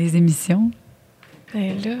les émissions.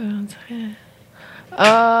 Ben là, on dirait...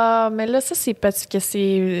 Ah, mais là, ça, c'est parce que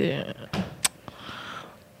c'est...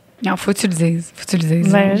 Non, faut que tu le dises. Faut que tu le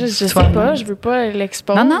dises. Ben, je sais Toi, pas, non. je veux pas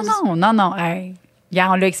l'exposer. Non. Hey. Hier,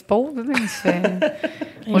 on l'expose. là, il se fait-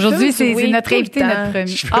 Aujourd'hui, c'est notre invité, notre premier.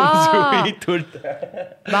 Je fais Ah! du weed tout le temps.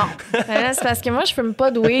 Bon, ben là, c'est parce que moi, je fume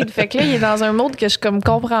pas de weed. Fait que là, il est dans un mode que je comme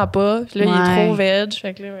comprends pas. Puis là, il est trop veg.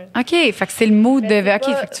 Fait que là, ouais. OK, fait que c'est le mood de... c'est OK,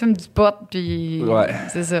 pas- fait que tu fumes du pot, puis... Ouais.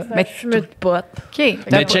 C'est ça. Mais Mais, fume de pote. OK.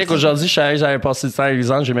 Mais check, aujourd'hui, j'avais passé du temps à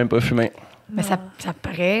Lisande, j'ai même pas fumé. Mais ça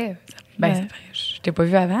paraît... Ben, Ouais. ça paraît. Je t'ai pas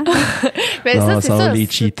vu avant. Mais Non, ça, c'est ça, ça. les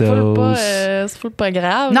c'est Cheetos. c'est full pas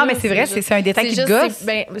grave. Non, là, mais c'est vrai, c'est un détail qui te juste-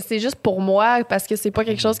 gosse. c'est juste pour moi, parce que c'est pas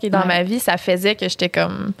quelque chose qui est dans Ouais. ma vie. Ça faisait que j'étais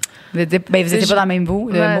comme... Vous étiez pas dans le même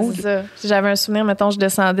mood. Ouais, c'est ça. Si j'avais un souvenir, mettons, je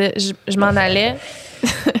descendais, je m'en allais.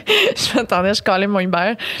 Je m'attendais, je calais mon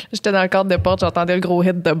Uber. J'étais dans le cadre de porte, j'entendais le gros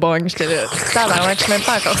hit de bong. J'étais là, tabarnak, je suis même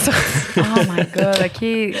pas encore sortie. Oh my God, OK,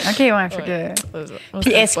 ouais, fait que...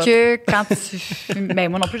 Puis est-ce que quand tu fumes... Ben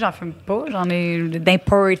moi non plus, j'en fume pas. J'en ai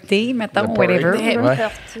d'importé, mettons, D'importé. whatever.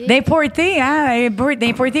 Ouais. D'importé, hein?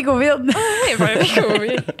 D'importé COVID.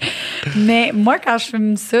 Mais moi, quand je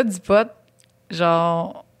fume ça, du pot,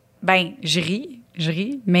 genre... Ben, je ris,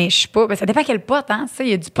 mais je suis pas... Ben, ça dépend quel pot, hein? Ça,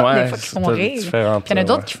 il y a du pot, des fois, qui font rire. Puis il y en a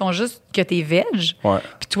d'autres qui font juste que t'es veg. Ouais.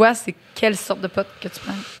 Puis toi, c'est quelle sorte de pot que tu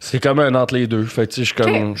prends? C'est comme un entre les deux. Fait que, tu sais, je suis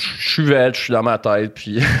comme, je suis veg, je suis dans ma tête,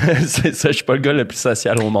 puis c'est ça, je suis pas le gars le plus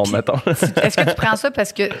social au monde, mettons. Est-ce que tu prends ça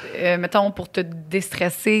parce que, mettons, pour te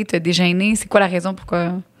déstresser, te dégainer? C'est quoi la raison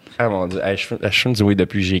pourquoi? Ah mon Dieu, hey, je fume du weed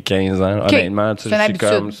depuis que j'ai 15 ans. Honnêtement, tu sais, C'est une c'est habitude.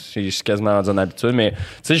 comme, c'est quasiment rendu une habitude, mais tu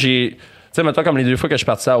sais, sais, mettons, comme les 2 fois que je suis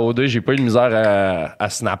parti à O2, j'ai pas eu de misère à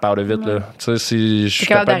snap out vite, là. Tu sais, je suis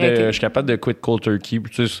capable de quit cold turkey.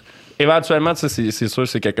 Tu sais, éventuellement, tu sais, c'est sûr,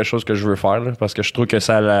 c'est quelque chose que je veux faire, là, parce que je trouve que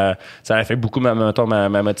ça a fait beaucoup ma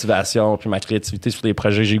motivation puis ma créativité sur des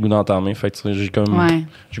projets que j'ai le goût d'entamer. Fait que, tu sais, j'ai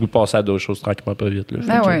le goût de passer à d'autres choses tranquillement, pas vite, là.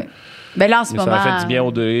 Ben ouais. Ben là, en ce moment... Ça m'a fait du bien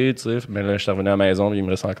au deux, tu sais. Mais là, je suis revenu à la maison, puis il me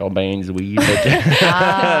reste encore ben des oui. Là,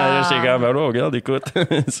 j'étais comme, ben là, regarde, écoute.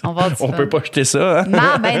 On peut pas jeter ça, hein?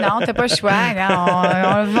 Non, ben non, t'as pas le choix.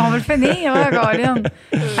 On va le finir, hein, Colin.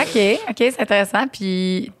 OK, c'est intéressant.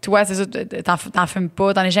 Puis toi, c'est ça, t'en fumes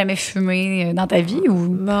pas? T'en as jamais fumé dans ta vie ou?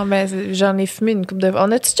 Non, ben j'en ai fumé une couple de fois.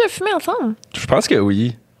 On a-tu déjà fumé ensemble? Je pense que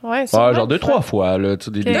oui. Ouais, genre 2-3 fois, là. Tu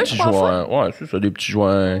sais, des petits joints. Ouais, c'est ça, des petits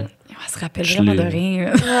joints. On se rappelle vraiment de rien.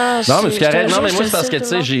 Non, mais c'est correct. Non, mais moi, c'est parce que, tu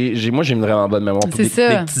sais, j'ai une vraiment bonne mémoire. C'est ça.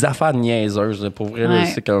 Des petites affaires niaiseuses, pour vrai, là,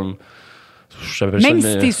 c'est comme... Même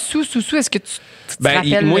si t'es sous, est-ce que tu te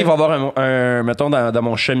rappelles? Moi, il va y avoir mettons, dans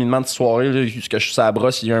mon cheminement de soirée, là, jusqu'à je suis sur la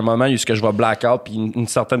brosse, il y a un moment où je vais blackout, puis une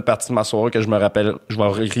certaine partie de ma soirée que je me rappelle, je me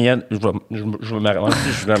rappelle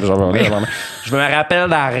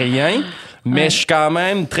de rien, mais je suis quand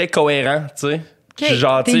même très cohérent, tu sais. Okay.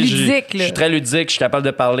 Genre, t'es ludique, je suis très ludique, je suis capable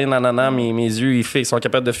de parler, nanana, mes yeux, ils sont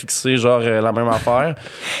capables de fixer, genre, la même affaire.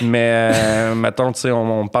 Mais, mettons, tu sais,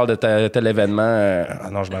 on parle de tel événement.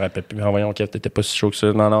 Non, je me rappelle plus. Mais voyons, Kev, t'étais pas si chaud que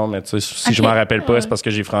ça. Non, mais tu sais, si je m'en rappelle pas, c'est parce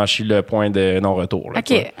que j'ai franchi le point de non-retour. Là,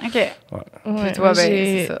 OK. Ouais, toi,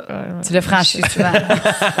 c'est ça. Tu l'as franchi souvent.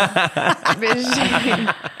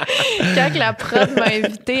 Quand la prod m'a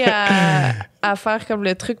invité à faire comme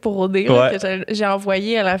le truc pour OD, que j'ai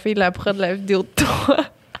envoyé à la fille de la prod la vidéo de toi.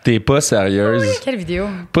 T'es pas sérieuse. Oui. Quelle vidéo?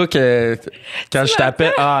 Pas que... Quand je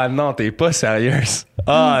t'appelle... Ah non, t'es pas sérieuse.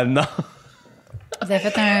 Ah non. Vous avez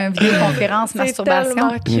fait une vidéoconférence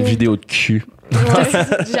masturbation? Une vidéo de cul. Ouais,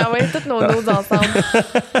 j'ai envoyé toutes nos notes ensemble.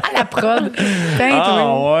 À la prod.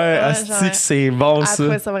 Ouais, asti que c'est bon, ça.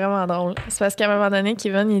 Après, c'est vraiment drôle. C'est parce qu'à un moment donné,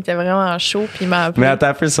 Kevin, il était vraiment chaud, puis il m'a appelé. Mais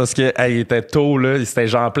attends, c'est parce que il était tôt, là. C'était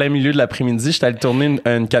genre en plein milieu de l'après-midi. J'étais allé tourner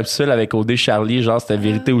une capsule avec OD Charlie, genre c'était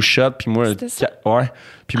vérité ou shot, puis moi,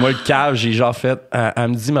 puis moi, le cave, j'ai genre fait, elle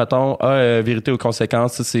me dit, mettons, vérité ou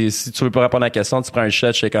conséquence, si tu veux pas répondre à la question, tu prends un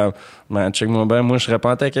shot. J'étais comme, man, check-moi bien, moi, je réponds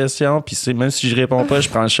à ta question, puis même si je réponds pas, je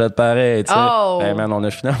prends le shot pareil, tu sais. Hey, man, on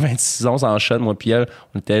a fini en 26 ans en shot, moi, puis elle,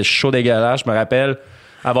 on était chaud dégueulasse. Je me rappelle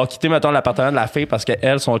avoir quitté, mettons, l'appartement de la fille parce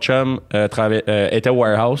qu'elle, son chum, était au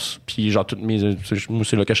warehouse, puis genre, moi,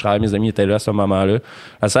 c'est là que je travaillais, mes amis étaient là à ce moment-là.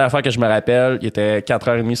 La seule affaire que je me rappelle, il était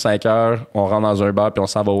 4h30, 5h, on rentre dans un bar, puis on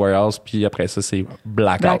s'en va au warehouse, puis après ça, c'est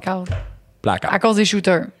blackout. À cause des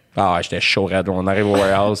shooters. Ah ouais, j'étais chaud raide. On arrive au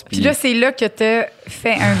warehouse. Puis là, c'est là que t'as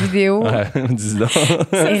fait un vidéo. Dis donc.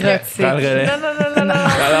 Érotique. Non.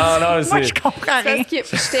 Moi, je comprends rien.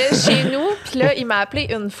 Parce que j'étais chez nous, puis là, il m'a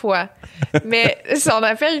appelé une fois. Mais son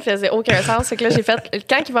affaire, il faisait aucun sens. C'est que là, j'ai fait...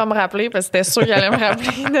 Quand il va me rappeler, parce que c'était sûr qu'il allait me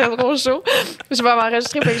rappeler de trop chaud, je vais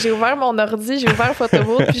m'enregistrer. Fait que j'ai ouvert mon ordi, j'ai ouvert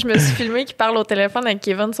Photobooth, puis je me suis filmé qu'il parle au téléphone avec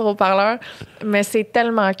Kevin sur haut-parleur. Mais c'est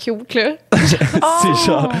tellement cute, là. C'est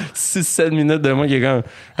genre 6-7 minutes de moi qui est comme...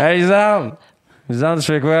 Hey, Lisande, tu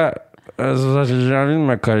fais quoi? J'ai envie de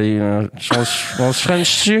me coller. Là. On se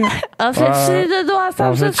french-tu? On fait de dos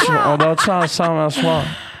ensemble ce soir. On dort-tu ensemble ce soir?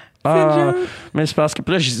 Mais c'est parce que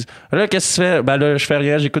là, qu'est-ce que tu fais? Ben là, je fais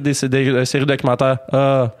rien, j'écoute des séries documentaires.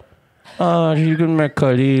 J'ai le goût de me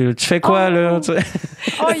coller. Tu fais quoi, là?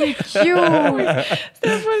 Il est cute!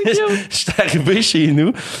 C'était pas cute. Je suis arrivé chez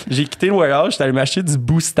nous, j'ai quitté le warehouse, j'étais allé m'acheter du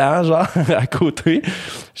boostant, genre, à côté.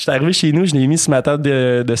 Je suis arrivé chez nous, je l'ai mis sur ma table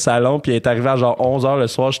de salon, puis il est arrivé à genre 11h le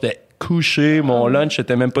soir, j'étais couché, mon lunch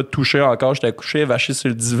était même pas touché encore, j'étais couché, vaché sur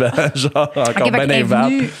le divan, genre, encore ben invap.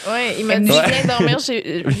 Ouais, il m'a dit, viens dormir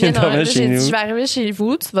chez j'ai dit, je vais arriver chez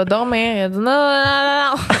vous, tu vas dormir. Il a dit,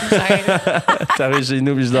 non. Tu arrives chez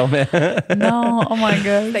nous, puis je dormais. Non, oh my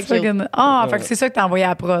God. Fait que c'est ça que t'as envoyé à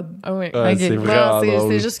la prod. Oui. C'est vraiment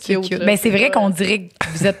c'est juste cute. Mais c'est vrai qu'on dirait que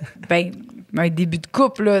vous êtes, un début de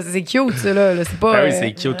couple, là. C'est cute, ça, là. C'est pas. Ben oui,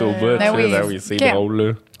 c'est cute au bout. Ben oui, c'est drôle,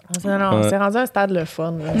 là. Non, c'est rendu un stade le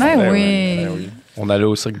fun. Ben oui. On allait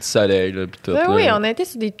au Cirque du Soleil, là, pis tout. Ben oui, on a été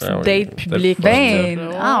sur des petites dates publiques. OK.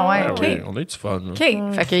 On a eu du fun. OK. Fait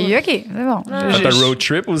que, OK, c'est bon. On a fait un road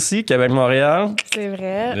trip aussi, Québec-Montréal. C'est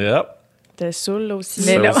vrai. Yep. T'es saoul, là aussi.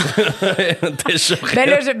 Mais là, t'es chaud.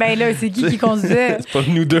 Ben là, c'est qui conduisait? C'est pas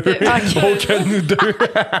nous deux. Aucun de nous deux.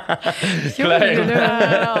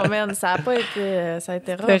 Non, man, ça a pas été... Ça a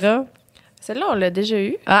été rough. Celle-là, on l'a déjà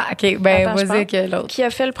eu. Ah, OK. Ben, attends, vas-y que l'autre. Qui a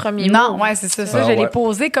fait le premier mot? Non, ouais, c'est ça. Ça, je l'ai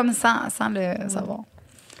posé comme sans le savoir.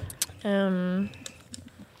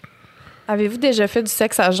 Avez-vous déjà fait du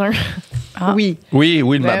sexe à jeun? Ah. Oui. Oui,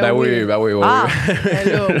 le Ben oui. oui. Ah.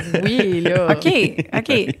 Ben là, oui, là. OK.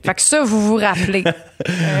 Fait que ça, vous vous rappelez.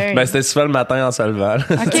 Ben, c'était souvent le matin en se levant.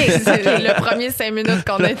 OK. C'est le premier 5 minutes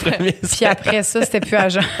qu'on a été. Puis après ça, c'était plus à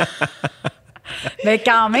jeun. Mais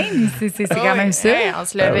quand même, c'est quand même ça. Ouais, on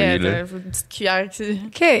se levait, Ah oui, là. une petite cuillère.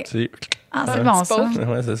 OK. C'est Ah, c'est bon, ça.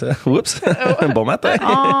 ouais, c'est ça. Oups. Bon matin.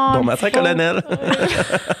 Oh, Bon matin, petit colonel.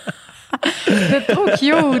 C'est trop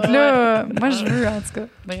cute, là. Moi, je veux, en tout cas.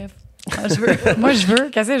 Bref. Moi, je veux.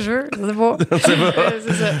 Qu'est-ce que je veux? Je sais pas.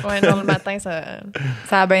 C'est ça. Ouais, non, le matin, ça.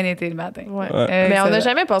 Ça a bien été le matin. Ouais. Ouais. Mais on ça n'a va.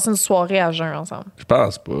 jamais passé une soirée à jeun ensemble. Je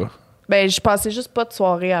pense pas. Ben, je passais juste pas de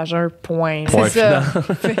soirée à jeun, point. Point C'est ça.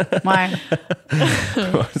 Ouais.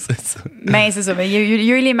 Ouais, c'est ça. Mais c'est ça. Mais il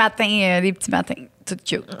y a eu les matins, des petits matins. Tout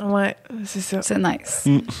cute. Ouais, c'est ça. C'est nice.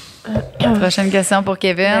 Prochaine question pour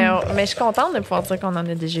Kevin. Mais je suis contente de pouvoir dire qu'on en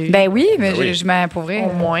a déjà eu. Ben oui, mais Oui. je m'en pour vrai.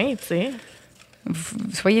 au moins, tu sais.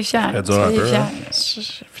 Soyez fiers. Ça dure un Soyez peu, fiers. hein. Je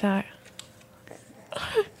suis fière.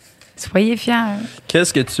 Soyez fiers.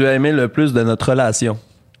 Qu'est-ce que tu as aimé le plus de notre relation?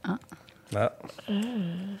 Ah.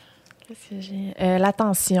 Qu'est-ce que j'ai?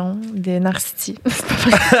 L'attention de Narcity. C'est pas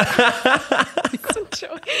vrai. C'est une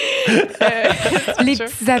joke. Les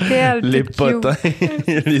petits appels. Les tout cute. potins.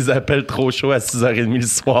 Les appels trop chauds à 6h30 le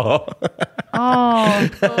soir. Oh.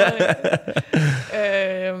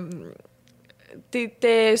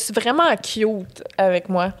 T'étais vraiment cute avec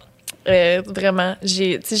moi. Vraiment.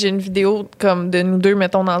 J'ai une vidéo comme de nous deux,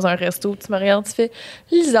 mettons, dans un resto. Tu me regardes, tu fais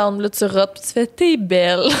Lisande, là, tu rotes, puis tu fais t'es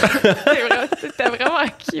belle. T'étais vraiment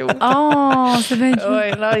cute. Oh, c'est bien cute.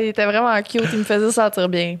 Ouais, là, il était vraiment cute. Il me faisait sentir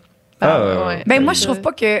bien. Ouais. Ben moi, je trouve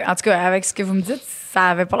pas que, en tout cas, avec ce que vous me dites, ça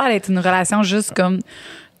avait pas l'air d'être une relation juste comme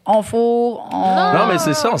on fourre, on... Non, mais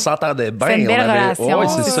c'est ça, on s'entendait bien. C'est une belle On avait- relation, Ouais,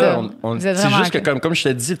 c'est c'est ça. ça. Vous êtes C'est vraiment juste que, comme je te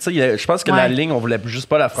dis, tu sais, je pense que Ouais. la ligne, on voulait juste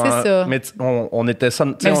pas la faire. C'est ça. Mais on était ça.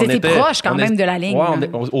 Mais vous étiez proches quand même de la ligne, Ouais, là.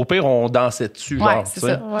 au pire, on dansait dessus. Ouais, genre, c'est tu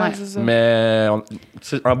sais. ça. Ouais, Ouais. c'est ça. Mais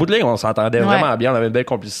en bout de ligne, on s'entendait Ouais. vraiment bien. On avait une belle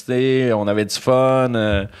complicité, on avait du fun.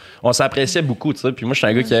 On s'appréciait beaucoup, tu sais. Puis moi, je suis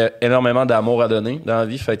un gars qui a énormément d'amour à donner dans la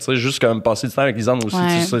vie. Fait que, tu sais, juste comme passer du temps avec Lisande aussi,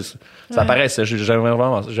 Ouais. tu sais, ça paraissait.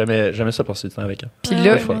 J'aimais ça passer du temps avec elle. Puis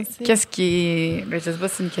là, Ouais, moi aussi. qu'est-ce qui est... Ben, je sais pas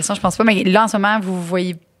si c'est une question, je pense pas, mais là, en ce moment, vous vous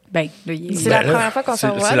voyez... Ben, là, il est... C'est la première fois qu'on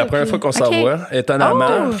s'en voit. C'est la première fois qu'on s'en Ok. voit.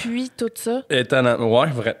 Étonnamment. Depuis tout ça.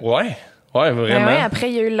 Ouais, vraiment. Ouais, après,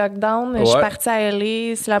 il y a eu le lockdown. Je suis Ouais. partie à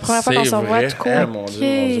LA. C'est la première fois qu'on C'est s'en voit vrai. tout court.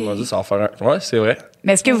 Eh, mon Dieu, ça va faire un... Ouais, c'est vrai.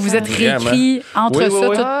 Mais est-ce que vous vous êtes Vraiment. réécrit entre Oui, ça? oui,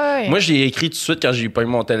 oui. tout- Ouais. Moi, j'ai écrit tout de suite quand j'ai pas eu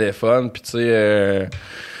mon téléphone. Puis, tu sais,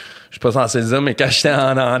 je suis pas censé le dire, mais quand j'étais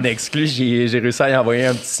en exclu, j'ai réussi à y envoyer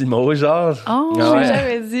un petit mot, genre. Oh, Je Ouais. l'ai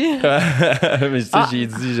jamais dit. Mais tu sais, j'ai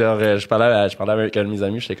dit, genre, je parlais avec un de mes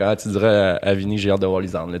amis, j'étais comme, tu dirais à Vinny, j'ai hâte de voir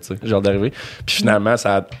Lisande, là, tu sais, j'ai hâte d'arriver. Puis finalement,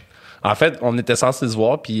 en fait, on était censés se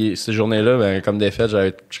voir, puis ces journées-là, ben, comme des fêtes,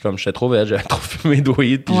 j'étais trop bête, j'avais trop fumé de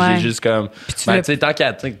weed, puis Ouais. j'ai juste comme, tu ben, l'as- tu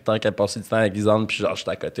sais, tant qu'à passer du temps avec Lisande, puis genre, j'étais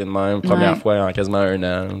à côté de même, première fois en quasiment un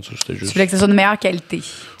an, tu sais, c'était Tu juste. voulais que ce soit de meilleure qualité.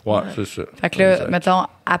 Ouais, c'est ça. Fait que là, Exact. mettons,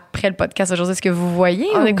 après le podcast aujourd'hui, est-ce que vous voyez?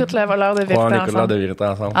 On ou- écoute la valeur de Ouais, vérité on écoute l'heure ensemble. de vérité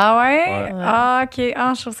ensemble. Ah ouais? Ouais. Ah, OK.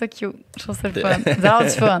 Ah, je trouve ça cute. Je trouve ça le fun. Vous allez avoir du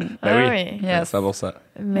fun. Ben Ah oui, Yes. 100%.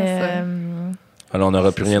 Mais Merci. Alors, on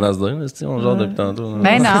n'aura plus rien à se dire, là, c'est-tu, on genre depuis tantôt. là.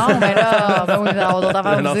 Ben non, mais là, ben oui, vous allez avoir d'autres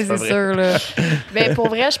affaires à Non, vous dire, c'est c'est pas sûr. Là. ben, pour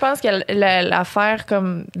vrai, je pense que l'affaire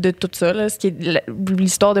comme de tout ça, là, ce qui est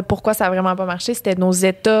l'histoire de pourquoi ça a vraiment pas marché, c'était nos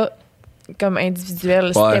états comme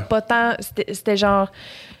individuels. Ouais. C'était pas tant. C'était genre.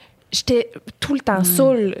 J'étais tout le temps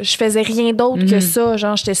saoule. Je faisais rien d'autre que ça.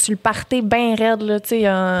 Genre, j'étais sur le party bien raide, là, tu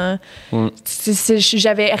sais.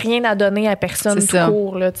 J'avais rien à donner à personne C'est tout ça.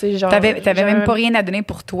 court, là, tu sais. Genre, T'avais même j'avais- pas rien à donner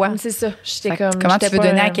pour toi. C'est ça. J'étais Fait que comme. comment tu j'étais veux pas,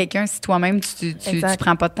 donner à quelqu'un si toi-même, tu Exact.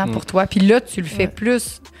 prends pas de temps pour toi? Puis là, tu le fais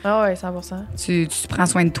plus. Ah ouais, 100%. Tu prends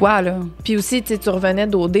soin de toi, là. Puis aussi, tu sais, tu revenais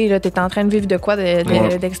d'OD, là, t'étais en train de vivre de quoi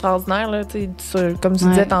Ouais. d'extraordinaire, là, tu sais, comme tu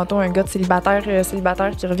Ouais. disais tantôt, un gars de célibataire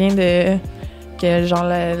qui revient de... que genre,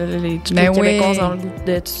 tous Ben les oui. Québécois ont le goût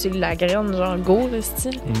de tuer la graine, genre, go, le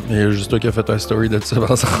style. Il y a juste toi qui a fait un story de ça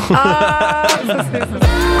ensemble. Ah! Ça, c'est ça.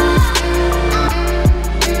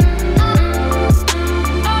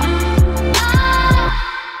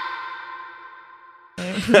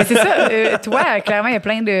 Mais c'est ça. Toi, clairement, il y a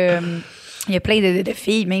plein de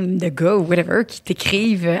filles, même de gars ou whatever, qui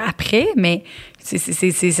t'écrivent après, mais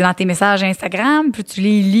C'est dans tes messages Instagram, puis tu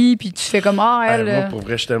les lis, puis tu fais comme elle. Moi, pour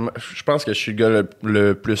vrai, je pense que je suis le gars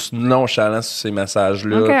le plus nonchalant sur ces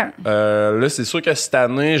messages-là. Okay. Là, c'est sûr que cette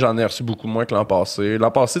année, j'en ai reçu beaucoup moins que l'an passé.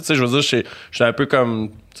 L'an passé, tu sais, je veux dire, j'étais un peu comme...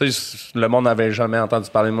 Tu sais, le monde n'avait jamais entendu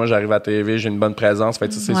parler de moi. J'arrive à la TV, j'ai une bonne présence. Fait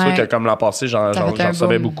que c'est sûr que comme l'an passé, j'en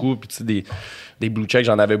recevais beaucoup. Puis tu sais, des blue checks,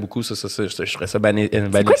 j'en avais beaucoup. Ça, je ferais ça banni.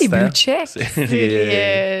 C'est quoi les blue checks? C'est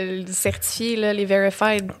les certifiés, là, les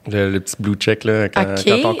verified. Le petit blue check, là, quand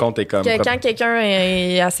ton compte est comme... Quand quelqu'un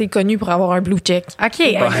est assez connu pour avoir un blue check. OK,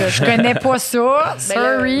 je connais pas ça.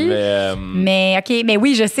 Sorry. Mais OK, mais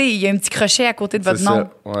oui, je sais, il y a un petit crochet à côté de votre nom.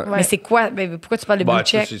 Ouais. Mais c'est quoi? Pourquoi tu parles de blue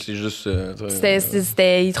check? C'est juste...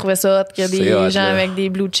 Ils trouvaient ça hot, qu'il y a des gens avec des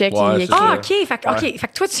blue checks qui écrivent. Ah, OK. Fait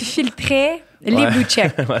que toi, tu filtrais les blue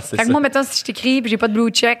checks. Fait que moi, maintenant, si je t'écris et j'ai pas de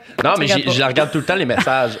blue check... Non, mais je regarde tout le temps les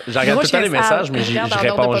messages. Je regarde tout le temps les messages, mais je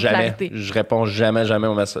réponds jamais. Je réponds jamais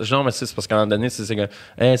aux messages. Non, mais c'est parce qu'à un moment donné, c'est comme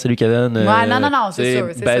 « Hey, salut Kevin. » Ouais, non, c'est sûr.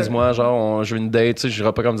 Baise-moi, genre, je veux une date. Tu sais, je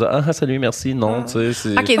n'irai pas comme dire « Ah, salut, merci. » Non, tu sais.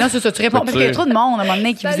 OK, non, c'est ça. Tu réponds. Parce qu'il y a trop de monde, à un moment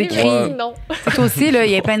donné, qui vous écrit. Toi aussi,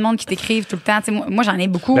 il y a plein de monde qui t'écrivent tout le temps. Moi, j'en ai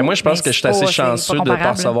beaucoup. Mais moi, je pense que je suis assez chanceux de ne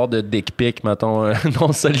pas recevoir de dick pic, mettons,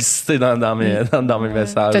 non sollicité dans mes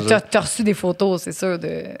messages. T'as reçu des photos, c'est sûr,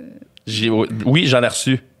 Oui, j'en ai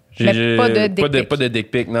reçu. Mais pas de dick pic. Pas de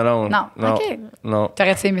dick pic, non. OK. Non.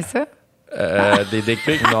 T'aurais-tu aimé ça? Des dick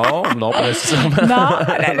pics, non, pas nécessairement. Non,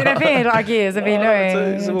 la fille, genre, OK, ça fait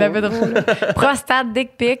là, c'est un peu drôle. Prostate,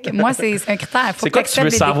 dick pic, moi, c'est un critère. C'est quoi que tu veux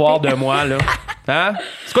savoir de moi, là? Hein?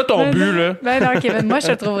 C'est quoi ton but, là? Ben non, Kevin, moi, je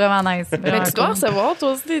te trouve vraiment nice. Mais tu dois recevoir,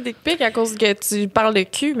 toi aussi, des dick pics à cause que tu parles de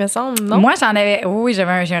cul, me semble, non? Moi, j'en avais... Oui, j'ai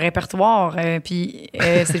un répertoire, puis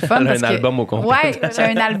c'est le fun parce un album au complet. Ouais, j'ai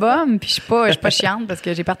un album, puis je suis pas chiante parce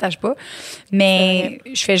que je les partage pas. Mais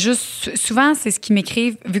je fais juste... Souvent, c'est ce qu'ils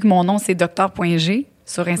m'écrivent, vu que mon nom, c'est docteur.g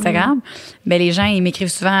sur Instagram, ben les gens, ils m'écrivent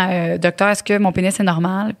souvent docteur, est-ce que mon pénis est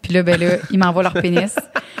normal? Puis là, ils m'envoient leur pénis.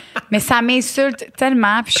 Mais ça m'insulte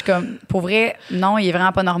tellement, puis je suis comme, pour vrai, non, il est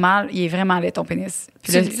vraiment pas normal, il est vraiment laid ton pénis.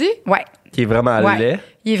 Puis tu le dis? Ouais. Qui est vraiment laid?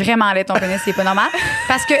 Il est vraiment laid ton pénis, il est pas normal.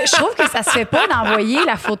 Parce que je trouve que ça se fait pas d'envoyer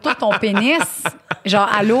la photo de ton pénis. Genre,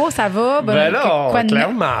 allô, ça va? Ben là,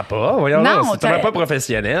 clairement pas. Voyons, non, c'est tellement pas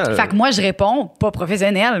professionnel. Fait que moi, je réponds, pas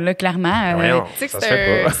professionnel, là, clairement. Tu sais que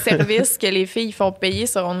c'est un service que les filles font payer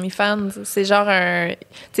sur OnlyFans. C'est genre un...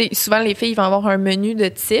 Tu sais, souvent, les filles vont avoir un menu de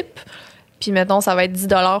type. Puis, mettons, ça va être 10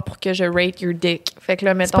 $ pour que je rate your dick. Fait que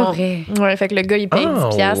là, mettons. C'est pas vrai. Ouais, fait que le gars, il paye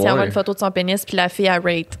 10 piastres, il envoie une photo de son pénis, puis la fille, elle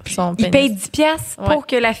rate son pénis. Il paye 10 piastres pour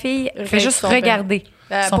que la fille fait juste regarder.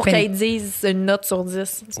 Son pour pénis. qu'elle dise une note sur 10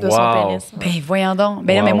 de son pénis. Ben, voyons donc.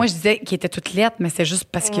 Ben, non, mais moi, je disais qu'il était toute lettre, mais c'est juste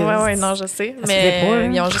parce que. Ouais, non, je sais. Mais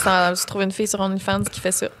ils ont juste je trouve une fille sur OnlyFans qui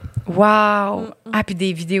fait ça. Wow! Ah, puis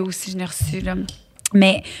des vidéos aussi, je n'ai reçu, là.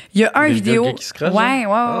 Mais il y a un vidéo. Qui se croche,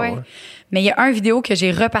 ouais. Mais il y a un vidéo que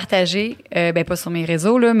j'ai repartagé, ben pas sur mes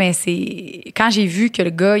réseaux, là, mais c'est quand j'ai vu que le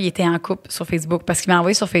gars, il était en couple sur Facebook, parce qu'il m'a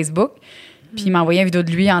envoyé sur Facebook, puis il m'a envoyé une vidéo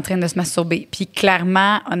de lui en train de se masturber. Puis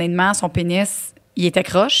clairement, honnêtement, son pénis, il était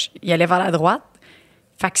croche, il allait vers la droite.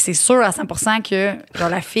 Fait que c'est sûr à 100% que, genre,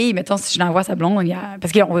 la fille, mettons, si je l'envoie à sa blonde,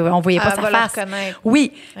 parce qu'on voyait pas sa face.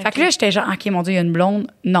 Oui. Okay. Fait que là, j'étais genre, OK, mon Dieu, il y a une blonde.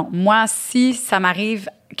 Non. Moi, si ça m'arrive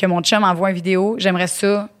que mon chum envoie une vidéo, j'aimerais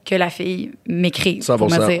ça que la fille m'écrive pour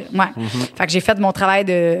me dire. Ouais. Fait que j'ai fait mon travail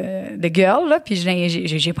de girl, là, puis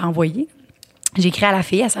j'ai pas envoyé. J'ai écrit à la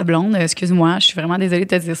fille, à sa blonde, excuse-moi, je suis vraiment désolée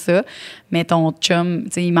de te dire ça, mais ton chum,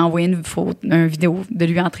 tu sais, il m'a envoyé une vidéo de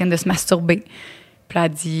lui en train de se masturber. Puis elle a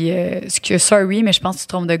dit, sorry, mais je pense que tu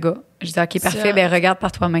te trompes de gars. Je dis, OK, parfait, ben regarde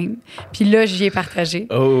par toi-même. Puis là, j'y ai partagé.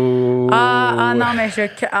 Oh! Ah non, mais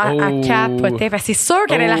elle capotait. Parce que c'est sûr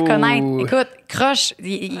qu'elle allait la reconnaître. Écoute, croche,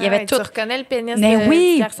 il y avait tout. Tu reconnais le pénis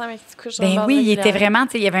du garçon avec qui tu couches. Ben oui, il était vraiment,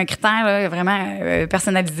 tu sais, il y avait un critère là, vraiment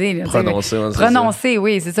personnalisé. Là, prononcé,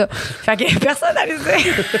 oui, c'est ça. Fait que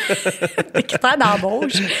personnalisé. Des critères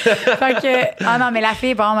d'embauche. Fait que, ah non, mais la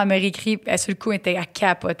fille, bon, elle m'a réécrit, sur le coup, elle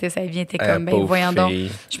capotait. Ça vient, était comme, ben voyons donc.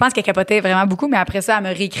 Je pense qu'elle capotait vraiment beaucoup, mais après ça, elle m'a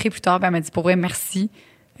réécrit plus tard. Elle m'a dit, pour vrai, merci.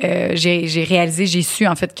 J'ai réalisé, j'ai su,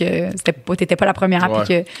 en fait, que t'étais pas la première, puis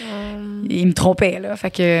que il me trompait, là. Fait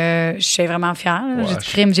que je suis vraiment fière. Ouais,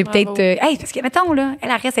 j'ai peut-être... hey, parce que, mettons, là, elle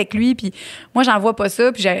reste avec lui, puis moi, j'en vois pas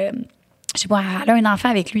ça, puis je sais pas, elle a un enfant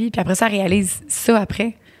avec lui, puis après ça, elle réalise ça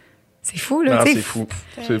après. C'est fou, là. Non, c'est fou.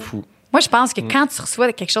 C'est fou. Moi, je pense que quand tu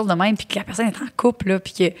reçois quelque chose de même, puis que la personne est en couple, là,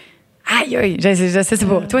 puis que... Aïe, je sais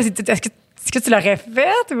pas. Toi, est-ce que tu l'aurais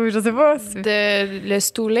fait ou je sais pas? De le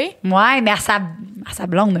stouler? Ouais, mais à sa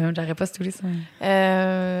blonde, hein, j'aurais pas stoulé ça.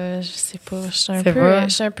 Je sais pas. Je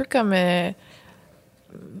suis un peu comme...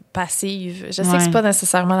 passive. Je sais que c'est pas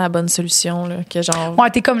nécessairement la bonne solution, là, que genre... Ouais,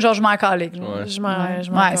 t'es comme genre, je m'en calais. Je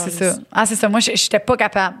m'en c'est ça. Ah, c'est ça. Moi, j'étais pas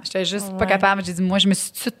capable. J'étais juste pas capable. J'ai dit, moi, je me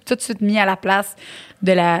suis tout de suite mis à la place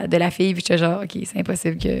de la fille. Puis j'étais genre, OK, c'est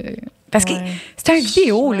impossible que... Parce que c'est un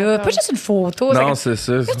vidéo, là. Pas juste une photo. Non, c'est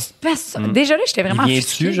ça. Déjà là, j'étais vraiment...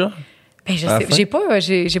 Viens-tu, genre? Ben, je sais.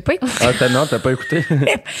 J'ai pas écouté. Ah, non, t'as pas écouté?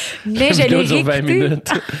 Mais je l'ai réécouté. 20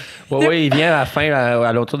 minutes. Oui, il vient à la fin,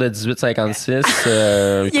 à l'autour de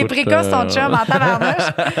 18h56. Il est précoce, ton chum, en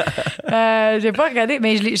tabarnouche. J'ai pas regardé,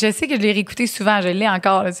 mais je sais que je l'ai réécouté souvent. Je l'ai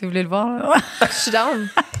encore, là, si vous voulez le voir. Je suis down.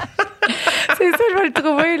 C'est ça, je vais le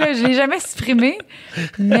trouver. Là. Je l'ai jamais supprimé.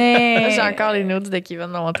 Mais. J'ai encore les notes de Kevin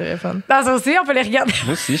dans mon téléphone. Dans ça aussi, on peut les regarder.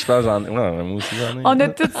 Moi aussi, je pense j'en ai. Ouais, moi aussi, j'en ai. On a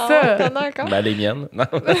tout ça. T'en as encore? Ben, les miennes. Non.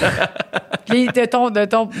 De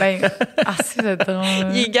ton. Ben. Ah, c'est de ton.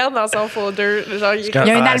 Il garde dans son folder. Genre, il y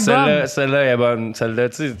a un album. Celle-là est bonne. Celle-là,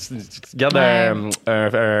 tu gardes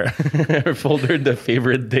un folder de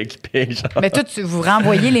favorite dick pic. Genre. Mais toi, vous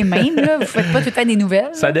renvoyez les mêmes, là? Vous faites pas tout le temps des nouvelles?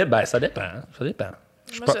 Ça dépend.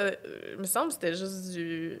 Moi, il me semble que c'était juste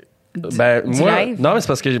du moi, live. non, mais c'est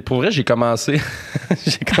parce que pour vrai, j'ai commencé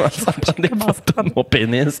à prendre des photos de mon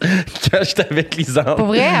pénis quand j'étais avec Lisande. Pour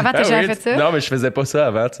vrai, avant, t'as jamais fait ça? Non, mais je faisais pas ça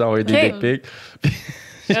avant, tu sais, envoyer des dick pics.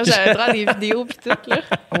 J'avais le droit à des vidéos pis tout, là.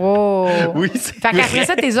 Oh! Oui, c'est fait qu'après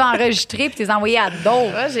ça, t'es enregistrés puis t'es envoyés à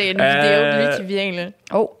d'autres. Moi, j'ai une vidéo de lui qui vient, là.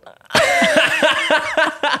 Oh!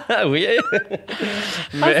 Oui.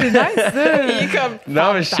 Mais... Ah, c'est nice, ça! Il est comme...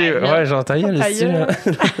 Non, mais je sais... Ouais, j'entends rien, là-dessus.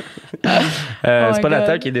 C'est pas la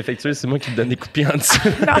table qui est défectueuse, c'est moi qui te donne des coups de pied en dessous.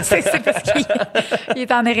 Non, c'est parce qu'il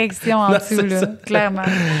est en érection en dessous, là, clairement.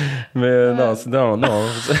 Mais non.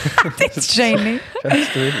 T'es gêné?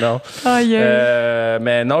 Non.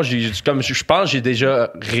 Mais non, je pense que j'ai déjà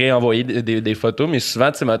réenvoyé des photos, mais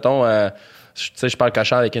souvent, tu sais, mettons... tu sais, je parle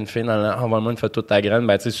cochon avec une fille, envoie-moi une photo de ta graine.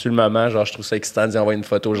 Ben, tu sais, sur le moment, genre, je trouve ça excitant d'y envoyer une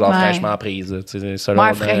photo, genre, fraîchement prise. Tu sais,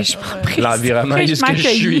 selon fraîchement prise. L'environnement, juste que je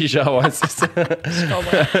suis, genre, ouais, c'est ça. Je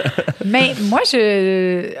comprends. Mais moi,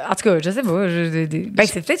 en tout cas, je sais pas.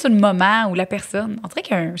 C'est peut-être sur le moment où la personne. On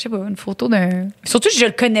dirait je sais pas, une photo d'un. Surtout si je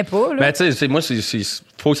le connais pas, là. Ben, tu sais, moi,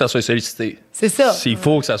 faut que ça soit sollicité. C'est ça. Il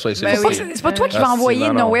faut que ça soit sollicité. C'est pas toi qui vas envoyer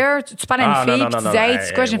nowhere. Tu parles à une fille qui te dit, hey, tu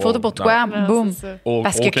sais quoi, j'ai une photo pour toi. Boum.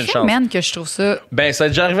 Parce que crème, que je trouve ça. Ben, ça a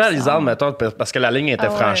déjà arrivé à Lisande, mettons, parce que la ligne était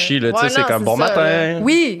franchie, là. Tu sais, c'est comme bon matin.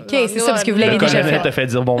 Oui, OK, c'est ça, parce que vous l'avez déjà fait. Le te fait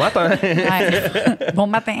dire bon matin. Bon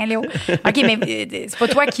matin, Léo. OK, mais c'est pas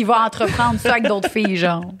toi qui vas entreprendre ça avec d'autres filles,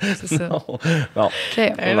 genre. C'est ça. Non.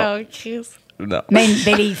 OK. Alors, Chris. Non. Mais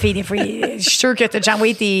les filles, des fois, je suis sûre que t'as déjà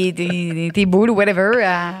envoyé tes boules ou whatever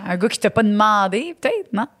à un gars qui t'a pas demandé,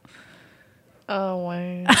 peut-être, non? Ah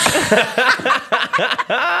ouais.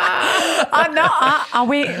 Ah non,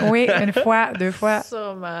 oui, une fois, 2 fois.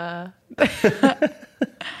 Sûrement.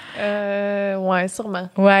 Ouais, sûrement.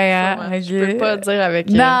 Ouais, sûrement. Je peux pas dire avec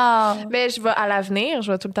non. Mais à l'avenir,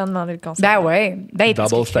 je vais tout le temps demander le conseil. Ben ouais.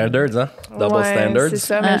 Double standards, hein? Double standards. C'est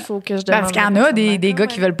ça, mais il faut que je demande. Parce qu'il y en a des gars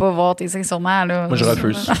qui veulent pas voir tes seins sûrement, là. Moi, je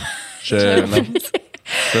refuse. Je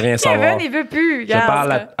veux rien savoir. Kevin, il veut plus. Je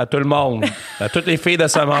parle à tout le monde, à toutes les filles de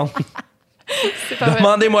ce monde.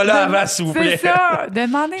 Demandez-moi là avant, s'il vous plaît. C'est ça,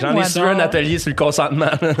 demandez-moi. J'en ai suivi un atelier sur le consentement.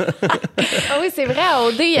 Ah oui, c'est vrai, à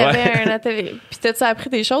OD, il y avait un atelier. Puis t'as-tu appris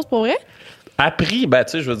des choses pour vrai? Appris, ben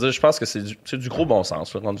tu sais, je veux dire, je pense que c'est du gros bon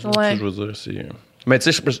sens. Là, je veux dire, c'est... Mais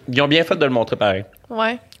tu sais, ils ont bien fait de le montrer pareil.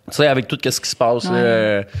 Ouais. Tu sais, avec tout ce qui se passe, tu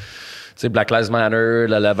sais, Black Lives Matter,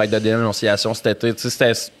 la vague de dénonciation cet été, tu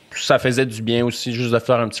sais, ça faisait du bien aussi, juste de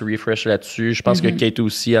faire un petit refresh là-dessus. Je pense que Kate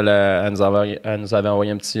aussi, elle nous avait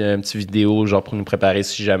envoyé un petit vidéo, genre pour nous préparer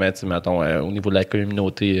si jamais, tu sais, mettons, au niveau de la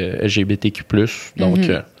communauté LGBTQ+. Donc,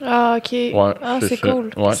 ah, OK. Ouais, c'est cool.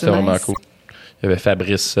 Ouais, c'est vraiment cool. Il y avait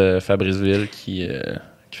Fabrice Ville qui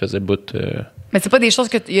faisait bout. Mais c'est pas des choses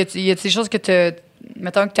que... Y a des choses que tu...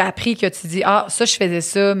 Mettons que tu as appris, que tu dis, ça, je faisais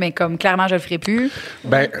ça, mais comme clairement, je le ferai plus.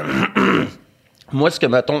 Ben... Moi, ce que,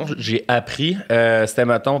 mettons, j'ai appris, c'était,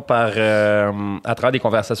 mettons, à travers des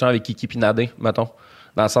conversations avec Kiki Pinadé, mettons.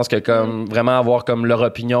 Dans le sens que, comme, vraiment avoir comme leur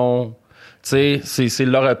opinion, tu sais, c'est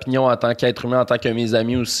leur opinion en tant qu'être humain, en tant que mes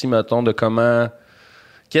amis aussi, mettons, de comment...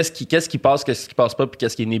 Qu'est-ce qui passe, qu'est-ce qui passe pas, puis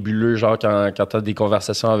qu'est-ce qui est nébuleux, genre, quand t'as des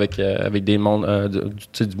conversations avec des mondes,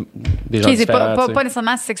 des gens différents. Pas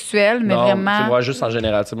nécessalement sexuel, mais non, vraiment... Ouais, juste en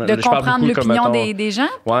général. De comprendre l'opinion des gens.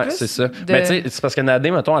 Ouais, c'est ça. Mais tu sais, c'est parce que Nadé,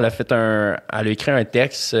 mettons, elle a écrit un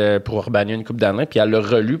texte pour Urbania une couple d'années, puis elle l'a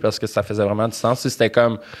relu parce que ça faisait vraiment du sens. C'était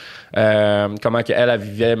comme... comment qu'elle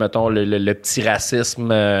vivait, mettons, le petit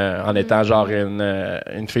racisme en étant genre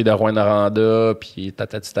une fille de Rouyn-Noranda, puis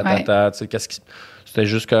tatati tatata, tu sais, c'était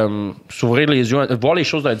juste comme s'ouvrir les yeux, voir les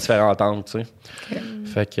choses d'un différent angle, tu sais.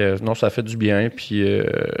 Fait que non, ça fait du bien. Puis, tu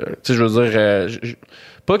sais, je veux dire,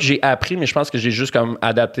 pas que j'ai appris, mais je pense que j'ai juste comme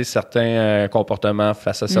adapté certains comportements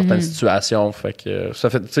face à certaines situations. Fait que ça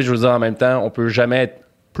fait, tu sais, je veux dire, en même temps, on peut jamais être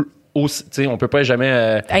aussi, tu sais, on peut pas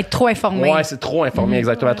jamais être trop informé. Ouais, c'est trop informé,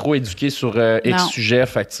 exactement, trop éduqué sur X sujets.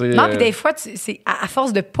 Fait que, tu sais, non, puis des fois, c'est à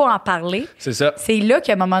force de pas en parler. C'est ça. C'est là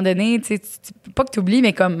qu'à un moment donné, tu sais, pas que tu oublies,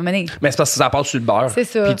 mais comme. Mais c'est parce que ça passe sur le beurre. C'est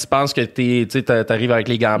ça. Puis tu penses que t'arrives avec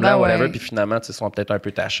les gants blancs, whatever, puis finalement, ils sont peut-être un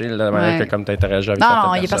peu tachés, la manière que comme t'interagis avec non,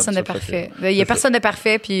 certaines il y a personne de parfait. Il y a personne de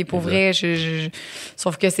parfait, puis pour vrai,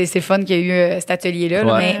 sauf que c'est fun qu'il y a eu cet atelier-là.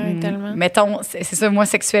 Là, mais mettons, c'est ça, moi,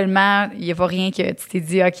 sexuellement, il n'y a pas rien que tu t'es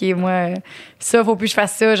dit, OK, moi, ça, faut plus que je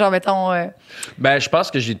fasse ça, genre, mettons. Ben, je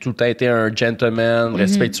pense que j'ai tout le temps été un gentleman,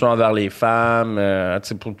 respectueux envers les femmes.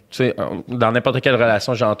 Tu sais, dans n'importe quelle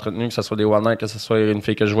relation que j'ai entretenue, que ce soit des one night, que ce soit une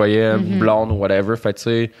fille que je voyais, blonde ou whatever. Fait tu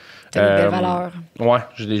sais. T'as des belles valeurs. Ouais,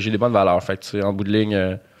 j'ai des bonnes valeurs. Fait tu sais, en bout de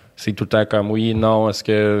ligne, c'est tout le temps comme oui, non, est-ce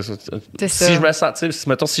que. Si je me sens, tu sais,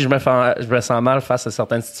 mettons, si je me sens mal face à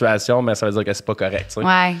certaines situations, mais ça veut dire que c'est pas correct, tu sais.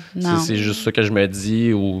 Ouais, non. C'est juste ça que je me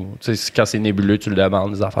dis, ou, tu sais, quand c'est nébuleux, tu le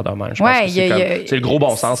demandes, des affaires de même. Je pense que c'est le gros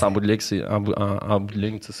bon sens en bout de ligne, en bout de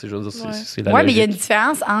ligne, tu sais, c'est juste, c'est la logique. Mais il y a une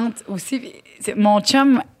différence entre aussi. Mon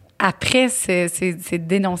chum, après ces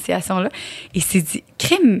dénonciations-là, il s'est dit,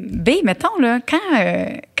 crime, B, mettons, là,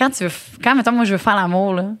 quand mettons, moi, je veux faire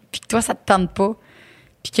l'amour, là, puis que toi, ça te tente pas.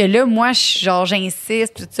 Puis que là, moi,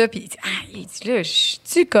 j'insiste, tout ça. Puis il dit, là, je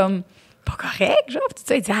suis comme pas correct, genre, tout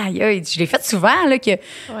ça. Il dit, je l'ai fait souvent, là, que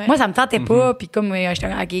moi, ça me tentait pas. Puis comme, j'étais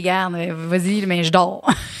OK, garde, vas-y, mais je dors.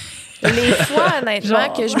 Les fois,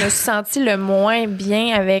 honnêtement, que je me suis sentie le moins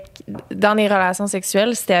bien dans les relations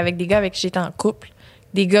sexuelles, c'était avec des gars avec qui j'étais en couple.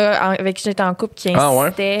 Des gars avec qui j'étais en couple qui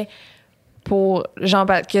insistaient pour, genre,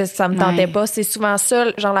 que ça me tentait pas. C'est souvent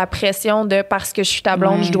ça, genre, la pression de parce que je suis ta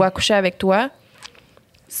blonde, je dois coucher avec toi.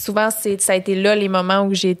 Souvent, ça a été là les moments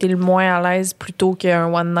où j'ai été le moins à l'aise plutôt qu'un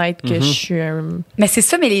one night que je suis un... Mais c'est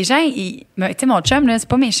ça, mais les gens, tu sais, mon chum, là, c'est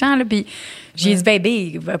pas méchant, là, puis j'ai dit,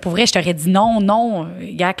 bébé, pour vrai, je t'aurais dit non,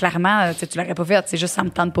 gars, clairement, tu l'aurais pas fait, c'est juste, ça me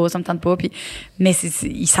tente pas, puis, mais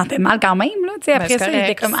il sentait mal quand même, là, tu sais, après ça, il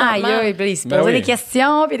était comme, il se posait des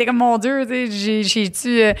questions, puis il était comme, mon Dieu, tu sais,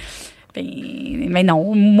 j'ai-tu... mais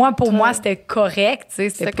non, pour moi, c'était correct, tu sais,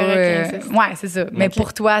 c'était pas... correct, ouais, c'est ça. Mais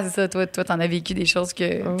pour toi, c'est ça, toi, t'en as vécu des choses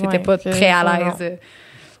que t'étais pas très à l'aise.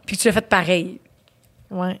 Puis que tu l'as fait pareil.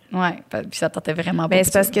 Ouais. Ouais, puis ça tentait vraiment pas. Ben,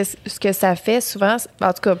 c'est parce que ce que ça fait souvent,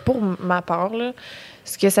 en tout cas pour ma part, là,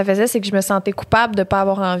 ce que ça faisait, c'est que je me sentais coupable de pas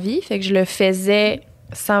avoir envie. Fait que je le faisais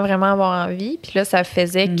sans vraiment avoir envie. Puis là, ça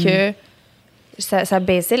faisait que ça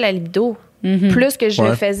baissait la libido. Plus que je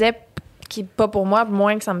le faisais qui pas pour moi,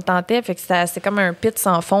 moins que ça me tentait. Fait que c'est comme un pit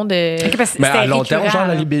sans fond de... Mais à long terme, genre,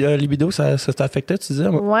 la libido, ça t'affectait, tu disais?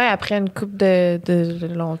 Ouais, après une couple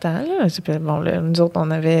de longtemps. Là. Bon, là, nous autres,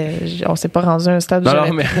 on s'est pas rendu à un stade où j'avais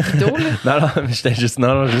libido. Non, mais j'étais juste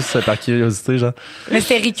par curiosité, genre. Mais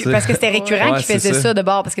parce que c'était récurrent qu'il faisait ça de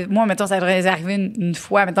bord. Parce que moi, mettons, ça devrait arriver une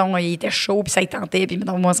fois, mettons, il était chaud, puis ça y tentait, puis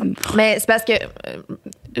mettons, moi, ça me... Mais c'est parce que...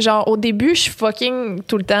 genre, au début, je suis fucking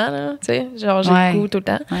tout le temps, là, tu sais. Genre, j'ai le goût tout le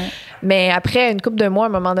temps. Ouais. Mais après, une couple de mois, à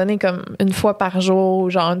un moment donné, comme une fois par jour,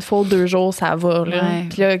 genre une fois ou 2 jours, ça va, là. Ouais.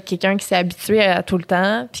 Puis là, quelqu'un qui s'est habitué à tout le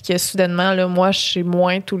temps, puis que soudainement, là, moi, je suis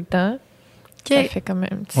moins tout le temps. Ça fait quand même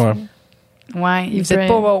un petit... Ouais, vous n'êtes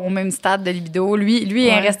pas au même stade de libido. Lui, il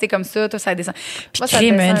est resté comme ça, toi, ça descend. Puis moi,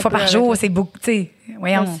 crime, une fois par jour, c'est beaucoup, tu sais.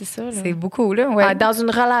 Voyons, c'est ça, c'est beaucoup, là. Ouais. Dans une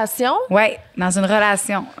relation? Oui, dans une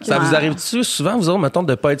relation. Ça vous arrive-tu souvent, vous autres, mettons,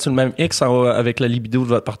 de ne pas être sur le même X avec la libido de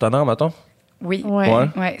votre partenaire, mettons? Oui.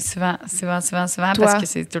 Ouais, souvent, toi? Parce que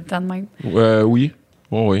c'est tout le temps de même. Oui.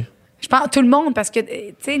 Oui. Je pense tout le monde, parce que,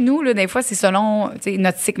 tu sais, nous, là, des fois, c'est selon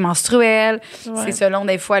notre cycle menstruel, c'est selon,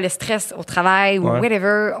 des fois, le stress au travail ou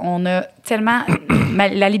whatever. On a tellement...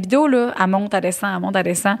 la libido, là, elle monte, elle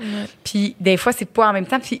descend. Puis, des fois, c'est pas en même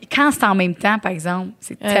temps. Puis, quand c'est en même temps, par exemple,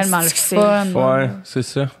 c'est tellement le fun. Ouais, c'est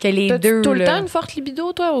ça. Que les deux, tout le temps une forte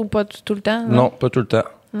libido, toi, ou pas tout le temps? Non, pas tout le temps.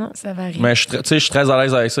 Non, ça varie. Mais, je suis très à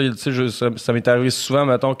l'aise avec ça. Ça m'est arrivé souvent,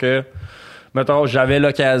 mettons, j'avais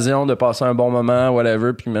l'occasion de passer un bon moment,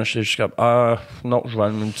 whatever, puis je suis comme, non, je vais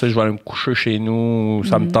aller me coucher chez nous,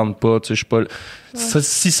 ça me tente pas, tu sais, je suis pas...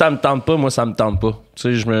 Si ça me tente pas, moi, ça me tente pas. Tu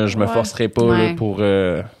sais, je me forcerai pas là, pour...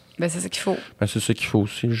 Ben, c'est ça qu'il faut. Ben, c'est ça qu'il faut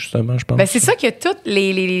aussi, justement, je pense. Ben, c'est ça que toutes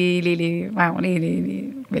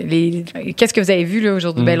qu'est-ce que vous avez vu là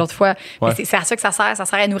aujourd'hui? Ben, l'autre fois, c'est à ça que ça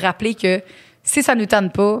sert à nous rappeler que Si ça nous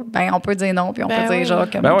tente pas, ben on peut dire non, puis on peut dire genre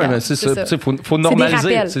comme. Ben oui, mais c'est ça. Tu sais, faut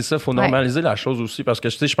normaliser. C'est ça, faut normaliser la chose aussi. Parce que,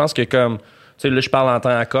 tu sais, je pense que comme. Tu sais, là, je parle en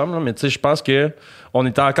tant que com, mais tu sais, je pense que on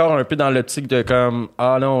était encore un peu dans l'optique de comme,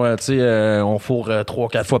 ah non, tu sais, on fourre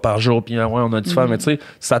 3-4 fois par jour, puis ouais, on a du fun. Mais tu sais,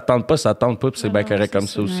 si ça te tente pas, puis c'est bien correct comme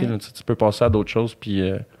ça aussi. Là, tu peux passer à d'autres choses, puis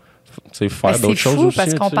tu sais, faire d'autres choses aussi.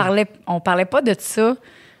 C'est fou parce qu'on parlait pas de ça,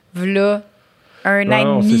 voilà, un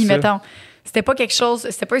an et demi, mettons. C'était pas quelque chose,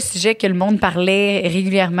 c'était pas un sujet que le monde parlait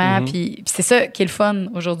régulièrement. Puis c'est ça qui est le fun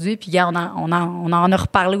aujourd'hui. Puis on en a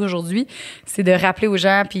reparlé aujourd'hui. C'est de rappeler aux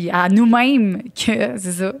gens, puis à nous-mêmes, que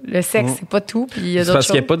c'est ça, le sexe, c'est pas tout. Puis il y a d'autres parce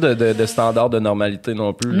choses. qu'il n'y a pas de standard de normalité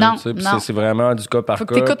non plus. Non, là, c'est vraiment du cas par Faut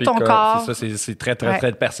cas. Que t'écoutes ton corps. C'est ça, c'est très, très,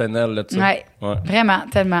 très personnel. Là, ouais, vraiment,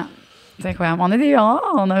 tellement. C'est incroyable. On a des.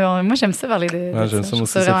 Moi, j'aime ça parler de. Ouais, j'aime ça, moi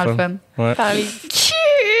aussi, c'est vraiment le fun. Ouais. Parler.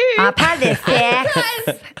 On parle de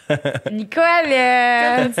sexe. Nicole,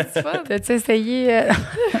 t'as-tu essayé?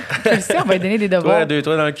 Je sais, on va lui donner des devoirs. Toi, 2-3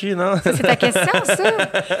 dans le cul, non? Ça, c'est ta question, ça?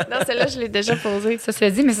 Non, celle-là, je l'ai déjà posée. Ça, tu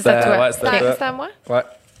l'as dit, mais c'est à toi. Ouais, c'est à moi? Ouais.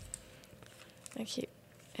 OK.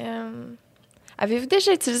 Avez-vous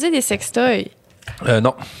déjà utilisé des sextoys?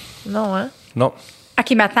 Non. Non, hein? Non.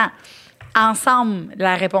 OK, mais attends. Ensemble,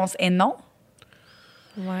 la réponse est non.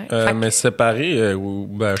 Ouais. Mais séparé,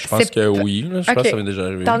 je pense que oui. Là, je pense que ça m'est déjà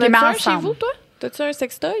arrivé. T'en mais as un ensemble. chez vous, toi? T'as-tu un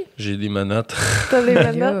sextoy? J'ai des menottes. T'as des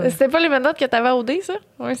menottes? C'était pas les menottes que t'avais au dé, ça?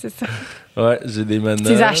 Oui, c'est ça. Ouais, j'ai des menottes.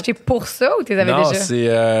 Tu les as achetées pour ça ou tu les avais non,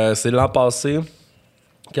 déjà? c'est l'an passé,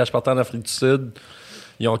 quand je partais en Afrique du Sud,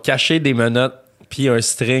 ils ont caché des menottes puis un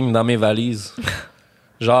string dans mes valises.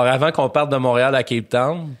 Genre, avant qu'on parte de Montréal à Cape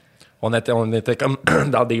Town, on était comme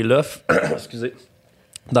dans des lofts, excusez,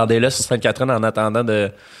 dans des lofts sur Sainte-Catherine en attendant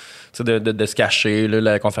de se cacher, là,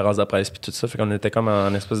 la conférence de presse puis tout ça. Fait qu'on était comme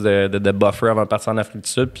en espèce de buffer avant de partir en Afrique du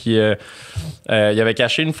Sud. Puis il y avait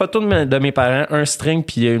caché une photo de mes parents, un string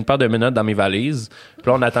puis une paire de menottes dans mes valises. Puis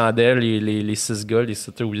là, on attendait les 6 gars, les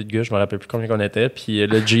 7 ou 8 gars, je me rappelle plus combien qu'on était. Puis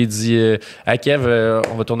là, Jay dit à Kev,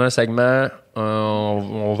 on va tourner un segment,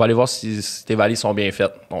 on va aller voir si tes valises sont bien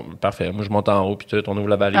faites. Bon, parfait. Moi, je monte en haut, puis on ouvre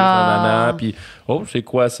la valise, puis c'est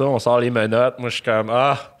quoi ça? On sort les menottes. Moi, je suis comme,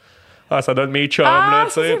 ça donne mes chums, là,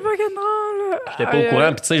 tu sais. C'est pas que non, là. J'étais pas au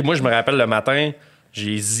courant. Puis, tu sais, moi, je me rappelle le matin,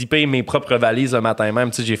 j'ai zippé mes propres valises le matin même.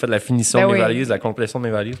 Tu sais, j'ai fait la finition de mes valises, la complétion de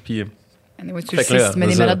mes valises. Puis, tu sais, tu mets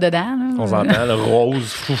des menottes dedans, là. on s'entend, le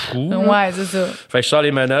rose, foufou. Ouais, c'est ça. Fait que je sors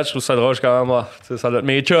les menottes, je trouve ça drôle, je suis comme, ça doit être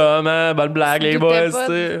mes chums, hein, bonne blague, les boys, tu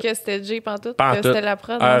sais. Que c'était Jay pantoute, Pantoute. que c'était la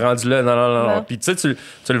prod. Rendu là, non. Puis, tu sais,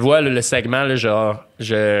 tu le vois, là, le segment, là, genre,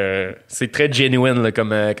 c'est très genuine, là,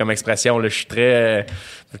 comme expression, là. Je suis très.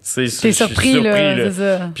 T'es surpris, là, c'est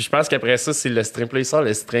ça. Puis je pense qu'après ça, c'est le string. Puis là, il sort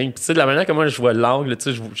le string. Puis tu sais, de la manière que moi, je vois l'angle,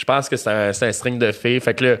 tu sais, je pense que c'est un string de filles.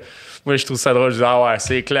 Fait que là, moi, je trouve ça drôle. Je dis, ouais,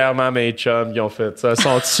 c'est clairement mes chums qui ont fait ça. Ils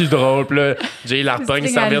sont-tu drôles? Puis là, Jay Larpogne, il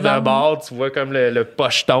servir d'un bord. Tu vois comme le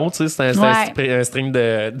pocheton, tu sais, c'est un string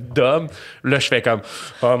d'homme. Là, je fais comme,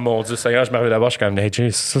 oh mon Dieu, Seigneur, je m'arrive d'abord. Je suis comme, hey, Jay,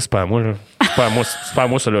 ça, c'est pas à moi, là. C'est pas à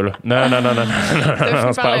moi, celui-là. Non,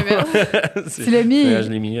 c'est pas à moi. Tu l'as mis? Ouais, je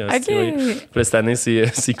l'ai mis. OK. Puis là, cette année,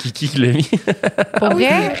 c'est Kiki qui l'a mis. Pour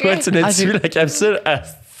vrai? Ouais, tu l'as dessus, la capsule.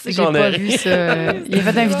 J'ai pas vu ça. Il a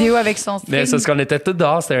fait une vidéo avec son string. Mais c'est parce qu'on était tous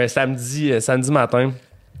dehors. C'était un samedi matin.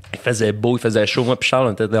 Il faisait beau, il faisait chaud. Moi puis Charles,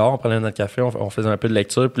 on était dehors, on prenait notre café, on faisait un peu de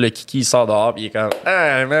lecture. Puis le Kiki, il sort dehors, puis il est comme «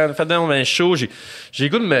 Ah, man, faites donc bien chaud. J'ai le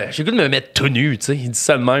goût de me mettre tout nu, tu sais. » Il dit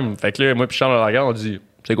ça de même. Fait que là, moi puis Charles, on le regarde, on dit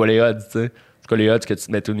 « C'est quoi les odds, tu sais? C'est quoi les odds que tu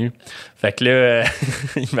te mets tout nu? » Fait que là,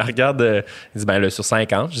 il me regarde, il dit « Ben là, sur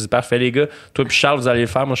 50. » Je dis « Parfait, les gars. Toi puis Charles, vous allez le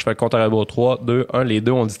faire. Moi, je fais le compte à rebours 3, 2, 1. Les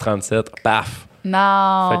deux, on dit 37. Paf! »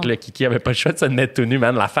 Non. Fait que le Kiki avait pas le choix de se mettre tout nu,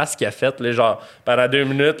 man. La face qu'il a faite, là, genre, pendant 2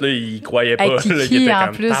 minutes, là, il croyait pas. Kiki, là, il était en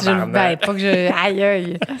comme, plus, pas que je.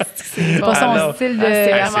 Aïe. C'est pas son style de.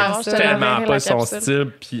 C'est tellement pas son style.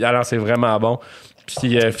 Puis, alors, c'est vraiment bon.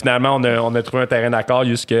 Puis finalement, on a trouvé un terrain d'accord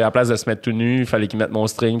jusqu'à la place de se mettre tout nu, il fallait qu'il mette mon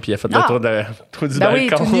string, puis il a fait le tour du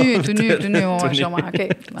balcon. Oui, tout nu. OK.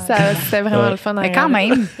 C'était vraiment le fun. Mais quand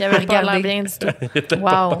même, il avait pas l'air bien du tout.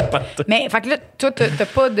 Wow. Mais fait que là, toi,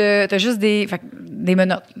 t'as juste des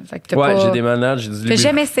menottes. Fait que j'ai des menottes, j'ai du lubrifiant. T'as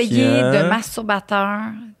jamais essayé de masturbateur?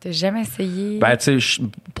 T'as jamais essayé? Ben, tu sais,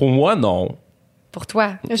 pour moi, non. Pour toi.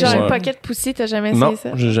 Genre Ouais. un pocket pussy, t'as jamais Non,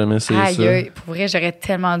 essayé ça? j'ai jamais essayé ça. Aïe, pour vrai, j'aurais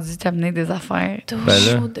tellement dû t'amener des affaires. Ben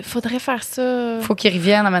là. Faudrait faire ça. Faut qu'il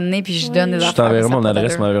revienne à un moment donné, puis je lui donne des Je affaires. t'enverrai ça mon a pas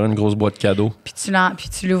adresse, d'allure. m'enverrai une grosse boîte cadeau. Puis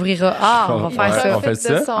tu l'ouvriras. Ah, on va Ouais, faire ça. on fait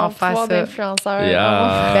ça? De son On va faire pouvoir ça. d'influenceur.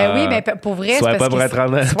 Yeah. Ben oui, mais pour vrai, Sois c'est pas parce pour que être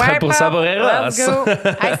en Swipe pour up, Saborera. let's go.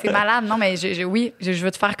 Hey, c'est malade. Non, mais oui, je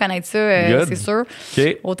veux te faire connaître ça, Good. c'est sûr.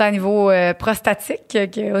 OK. Autant au niveau prostatique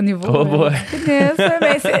qu'au niveau Oh boy. fitness.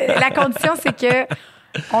 Mais la condition, c'est que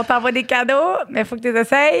on t'envoie des cadeaux, mais il faut que tu les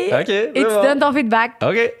essayes. OK. Et tu donnes ton feedback. OK.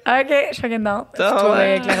 OK, je suis dedans. Ah, Toi,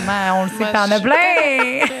 ouais. clairement, on le sait Moi, que t'en je as suis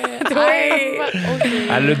plein. Toi. OK.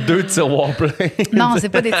 Elle a 2 tiroirs pleins. Non, c'est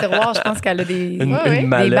pas des tiroirs. Je pense qu'elle a des Une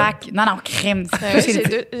mallette. bacs. Non, crème. C'est Ouais, plus chez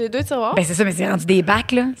les- j'ai deux tiroirs. Ben, c'est ça, mais c'est rendu des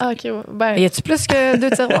bacs, là. Ah, OK. Ouais. Ben, Y a-tu plus que 2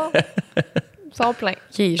 tiroirs? ils sont pleins.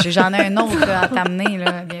 OK, j'en ai un autre là, à t'amener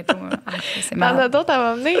là, bientôt. Ah, c'est T'en as marrant. d'autres à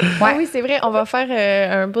m'emmener? Ah oui, c'est vrai. On va faire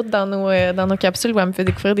un bout dans nos capsules où elle me fait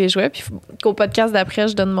découvrir des jouets. Puis qu'au podcast d'après,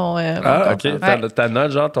 je donne mon. Ah, OK. mon Ta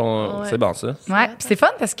note, genre, ton. Ouais. C'est bon, ça. Ouais, puis c'est fun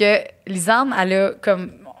parce que Lisanne, elle a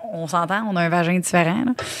comme. On s'entend, on a un vagin différent.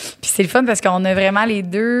 Là. Puis c'est le fun parce qu'on a vraiment les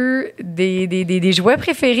deux des jouets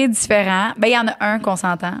préférés différents. Ben, il y en a un qu'on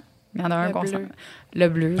s'entend. Il y en a un Le qu'on bleu. s'entend. Le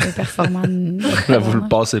bleu, le performant. Là, vous le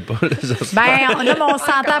passez pas. Là, j'espère. Ben, là, on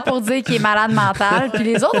s'entend pour dire qu'il est malade mental. Puis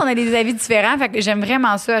les autres, on a des avis différents. Fait que j'aime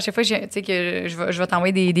vraiment ça. À chaque fois, tu sais, que je vais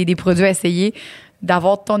t'envoyer des produits à essayer,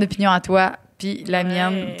 d'avoir ton opinion à toi, puis la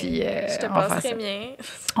mienne. Puis Je te on va faire passerai ça. bien.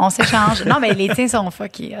 On s'échange. Non, mais les tiens sont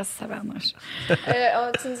fuckés. Ah, ça va,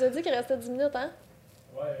 Tu nous as dit qu'il restait 10 minutes, hein?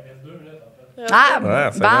 Ah, Ouais,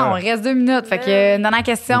 c'est bon, vrai. on reste 2 minutes. Fait que, dernière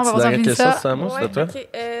question, on va voir si on finit ça. C'est à moi, c'est à toi? OK.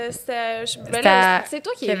 C'est à C'est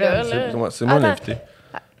toi qui es Kevin. là. C'est moi Attends. l'invité.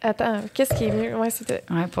 Attends, qu'est-ce qui est mieux? Ouais, c'était.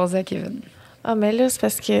 Ouais, posez à Kevin. Ah, mais là, c'est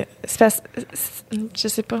parce que. Je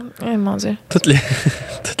sais pas. Oh, mon Dieu. Toutes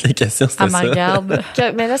les questions, c'était Elle me ça. regarde.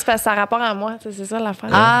 Mais là, c'est parce que ça a rapport à moi. C'est ça l'affaire.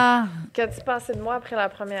 Ah, Qu'as-tu pensé de moi après la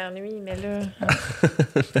première nuit? Mais là.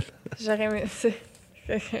 J'aurais aimé.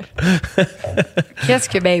 qu'est-ce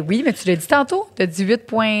que. Ben oui, mais tu l'as dit tantôt. T'as dit 8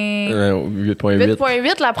 points. 8.8.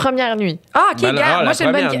 8.8 la première nuit. Ah, OK, Ben là, gars. Moi, la j'ai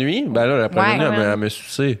une bonne. première nuit, ben là, la première Ouais. nuit, elle me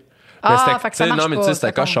sucé. Ah, fait que ça marche non, mais tu pas, sais, c'était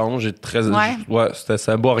ça compte. cochon. J'ai très. Ouais. Ouais,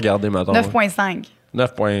 c'était beau à regarder, maintenant. 9,5.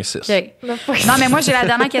 9.6. OK. Non, mais moi, j'ai la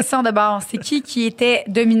dernière question de bord. C'est qui était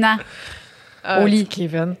dominant au lit?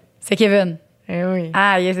 Kevin. C'est Kevin. Eh oui.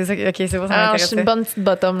 Ah, yeah, c'est ça. OK, c'est bon, ça Alors, je suis m'intéressait. une bonne petite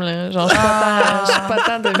bottom, là. Genre, je suis pas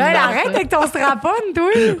tant de. Ben, arrête avec ton strapon, toi.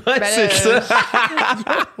 Ouais, c'est ça.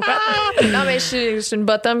 Non, mais je suis une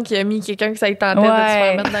bottom qui a mis quelqu'un que ça lui tentait de se Ouais.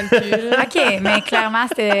 faire mettre dans le cul. là. OK, mais clairement,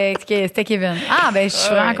 c'était Kevin. Ah, ben, je suis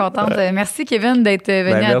vraiment contente. Merci, Kevin, d'être venu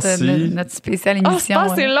Ben, à merci. notre spéciale Ah, émission. je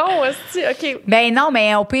pense que c'est long, aussi. OK. Ben non,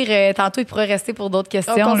 mais au pire, tantôt, il pourrait rester pour d'autres On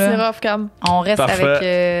questions. continuera Là. off-cam. On reste Parfait.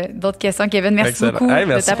 avec d'autres questions. Kevin, merci Excellent. beaucoup Hey,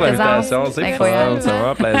 merci de ta pour présence. l'invitation. C'est Incroyable. fun. C'est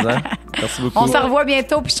vraiment plaisant. Merci beaucoup. On se revoit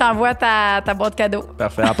bientôt, puis je t'envoie ta boîte cadeau.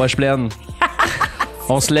 Parfait. À poche pleine.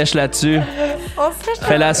 On se lèche là-dessus. On se fait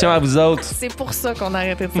Fellation à vous autres. C'est pour ça qu'on a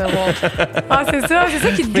arrêté de savoir. Ah, c'est ça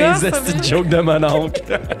qui te Mes gosse. petites jokes de mon oncle.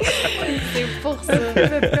 C'est pour ça.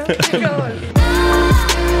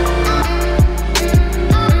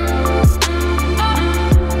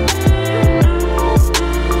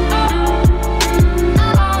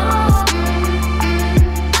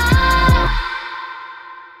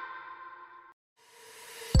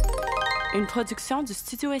 Une production du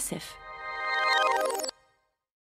Studio SF.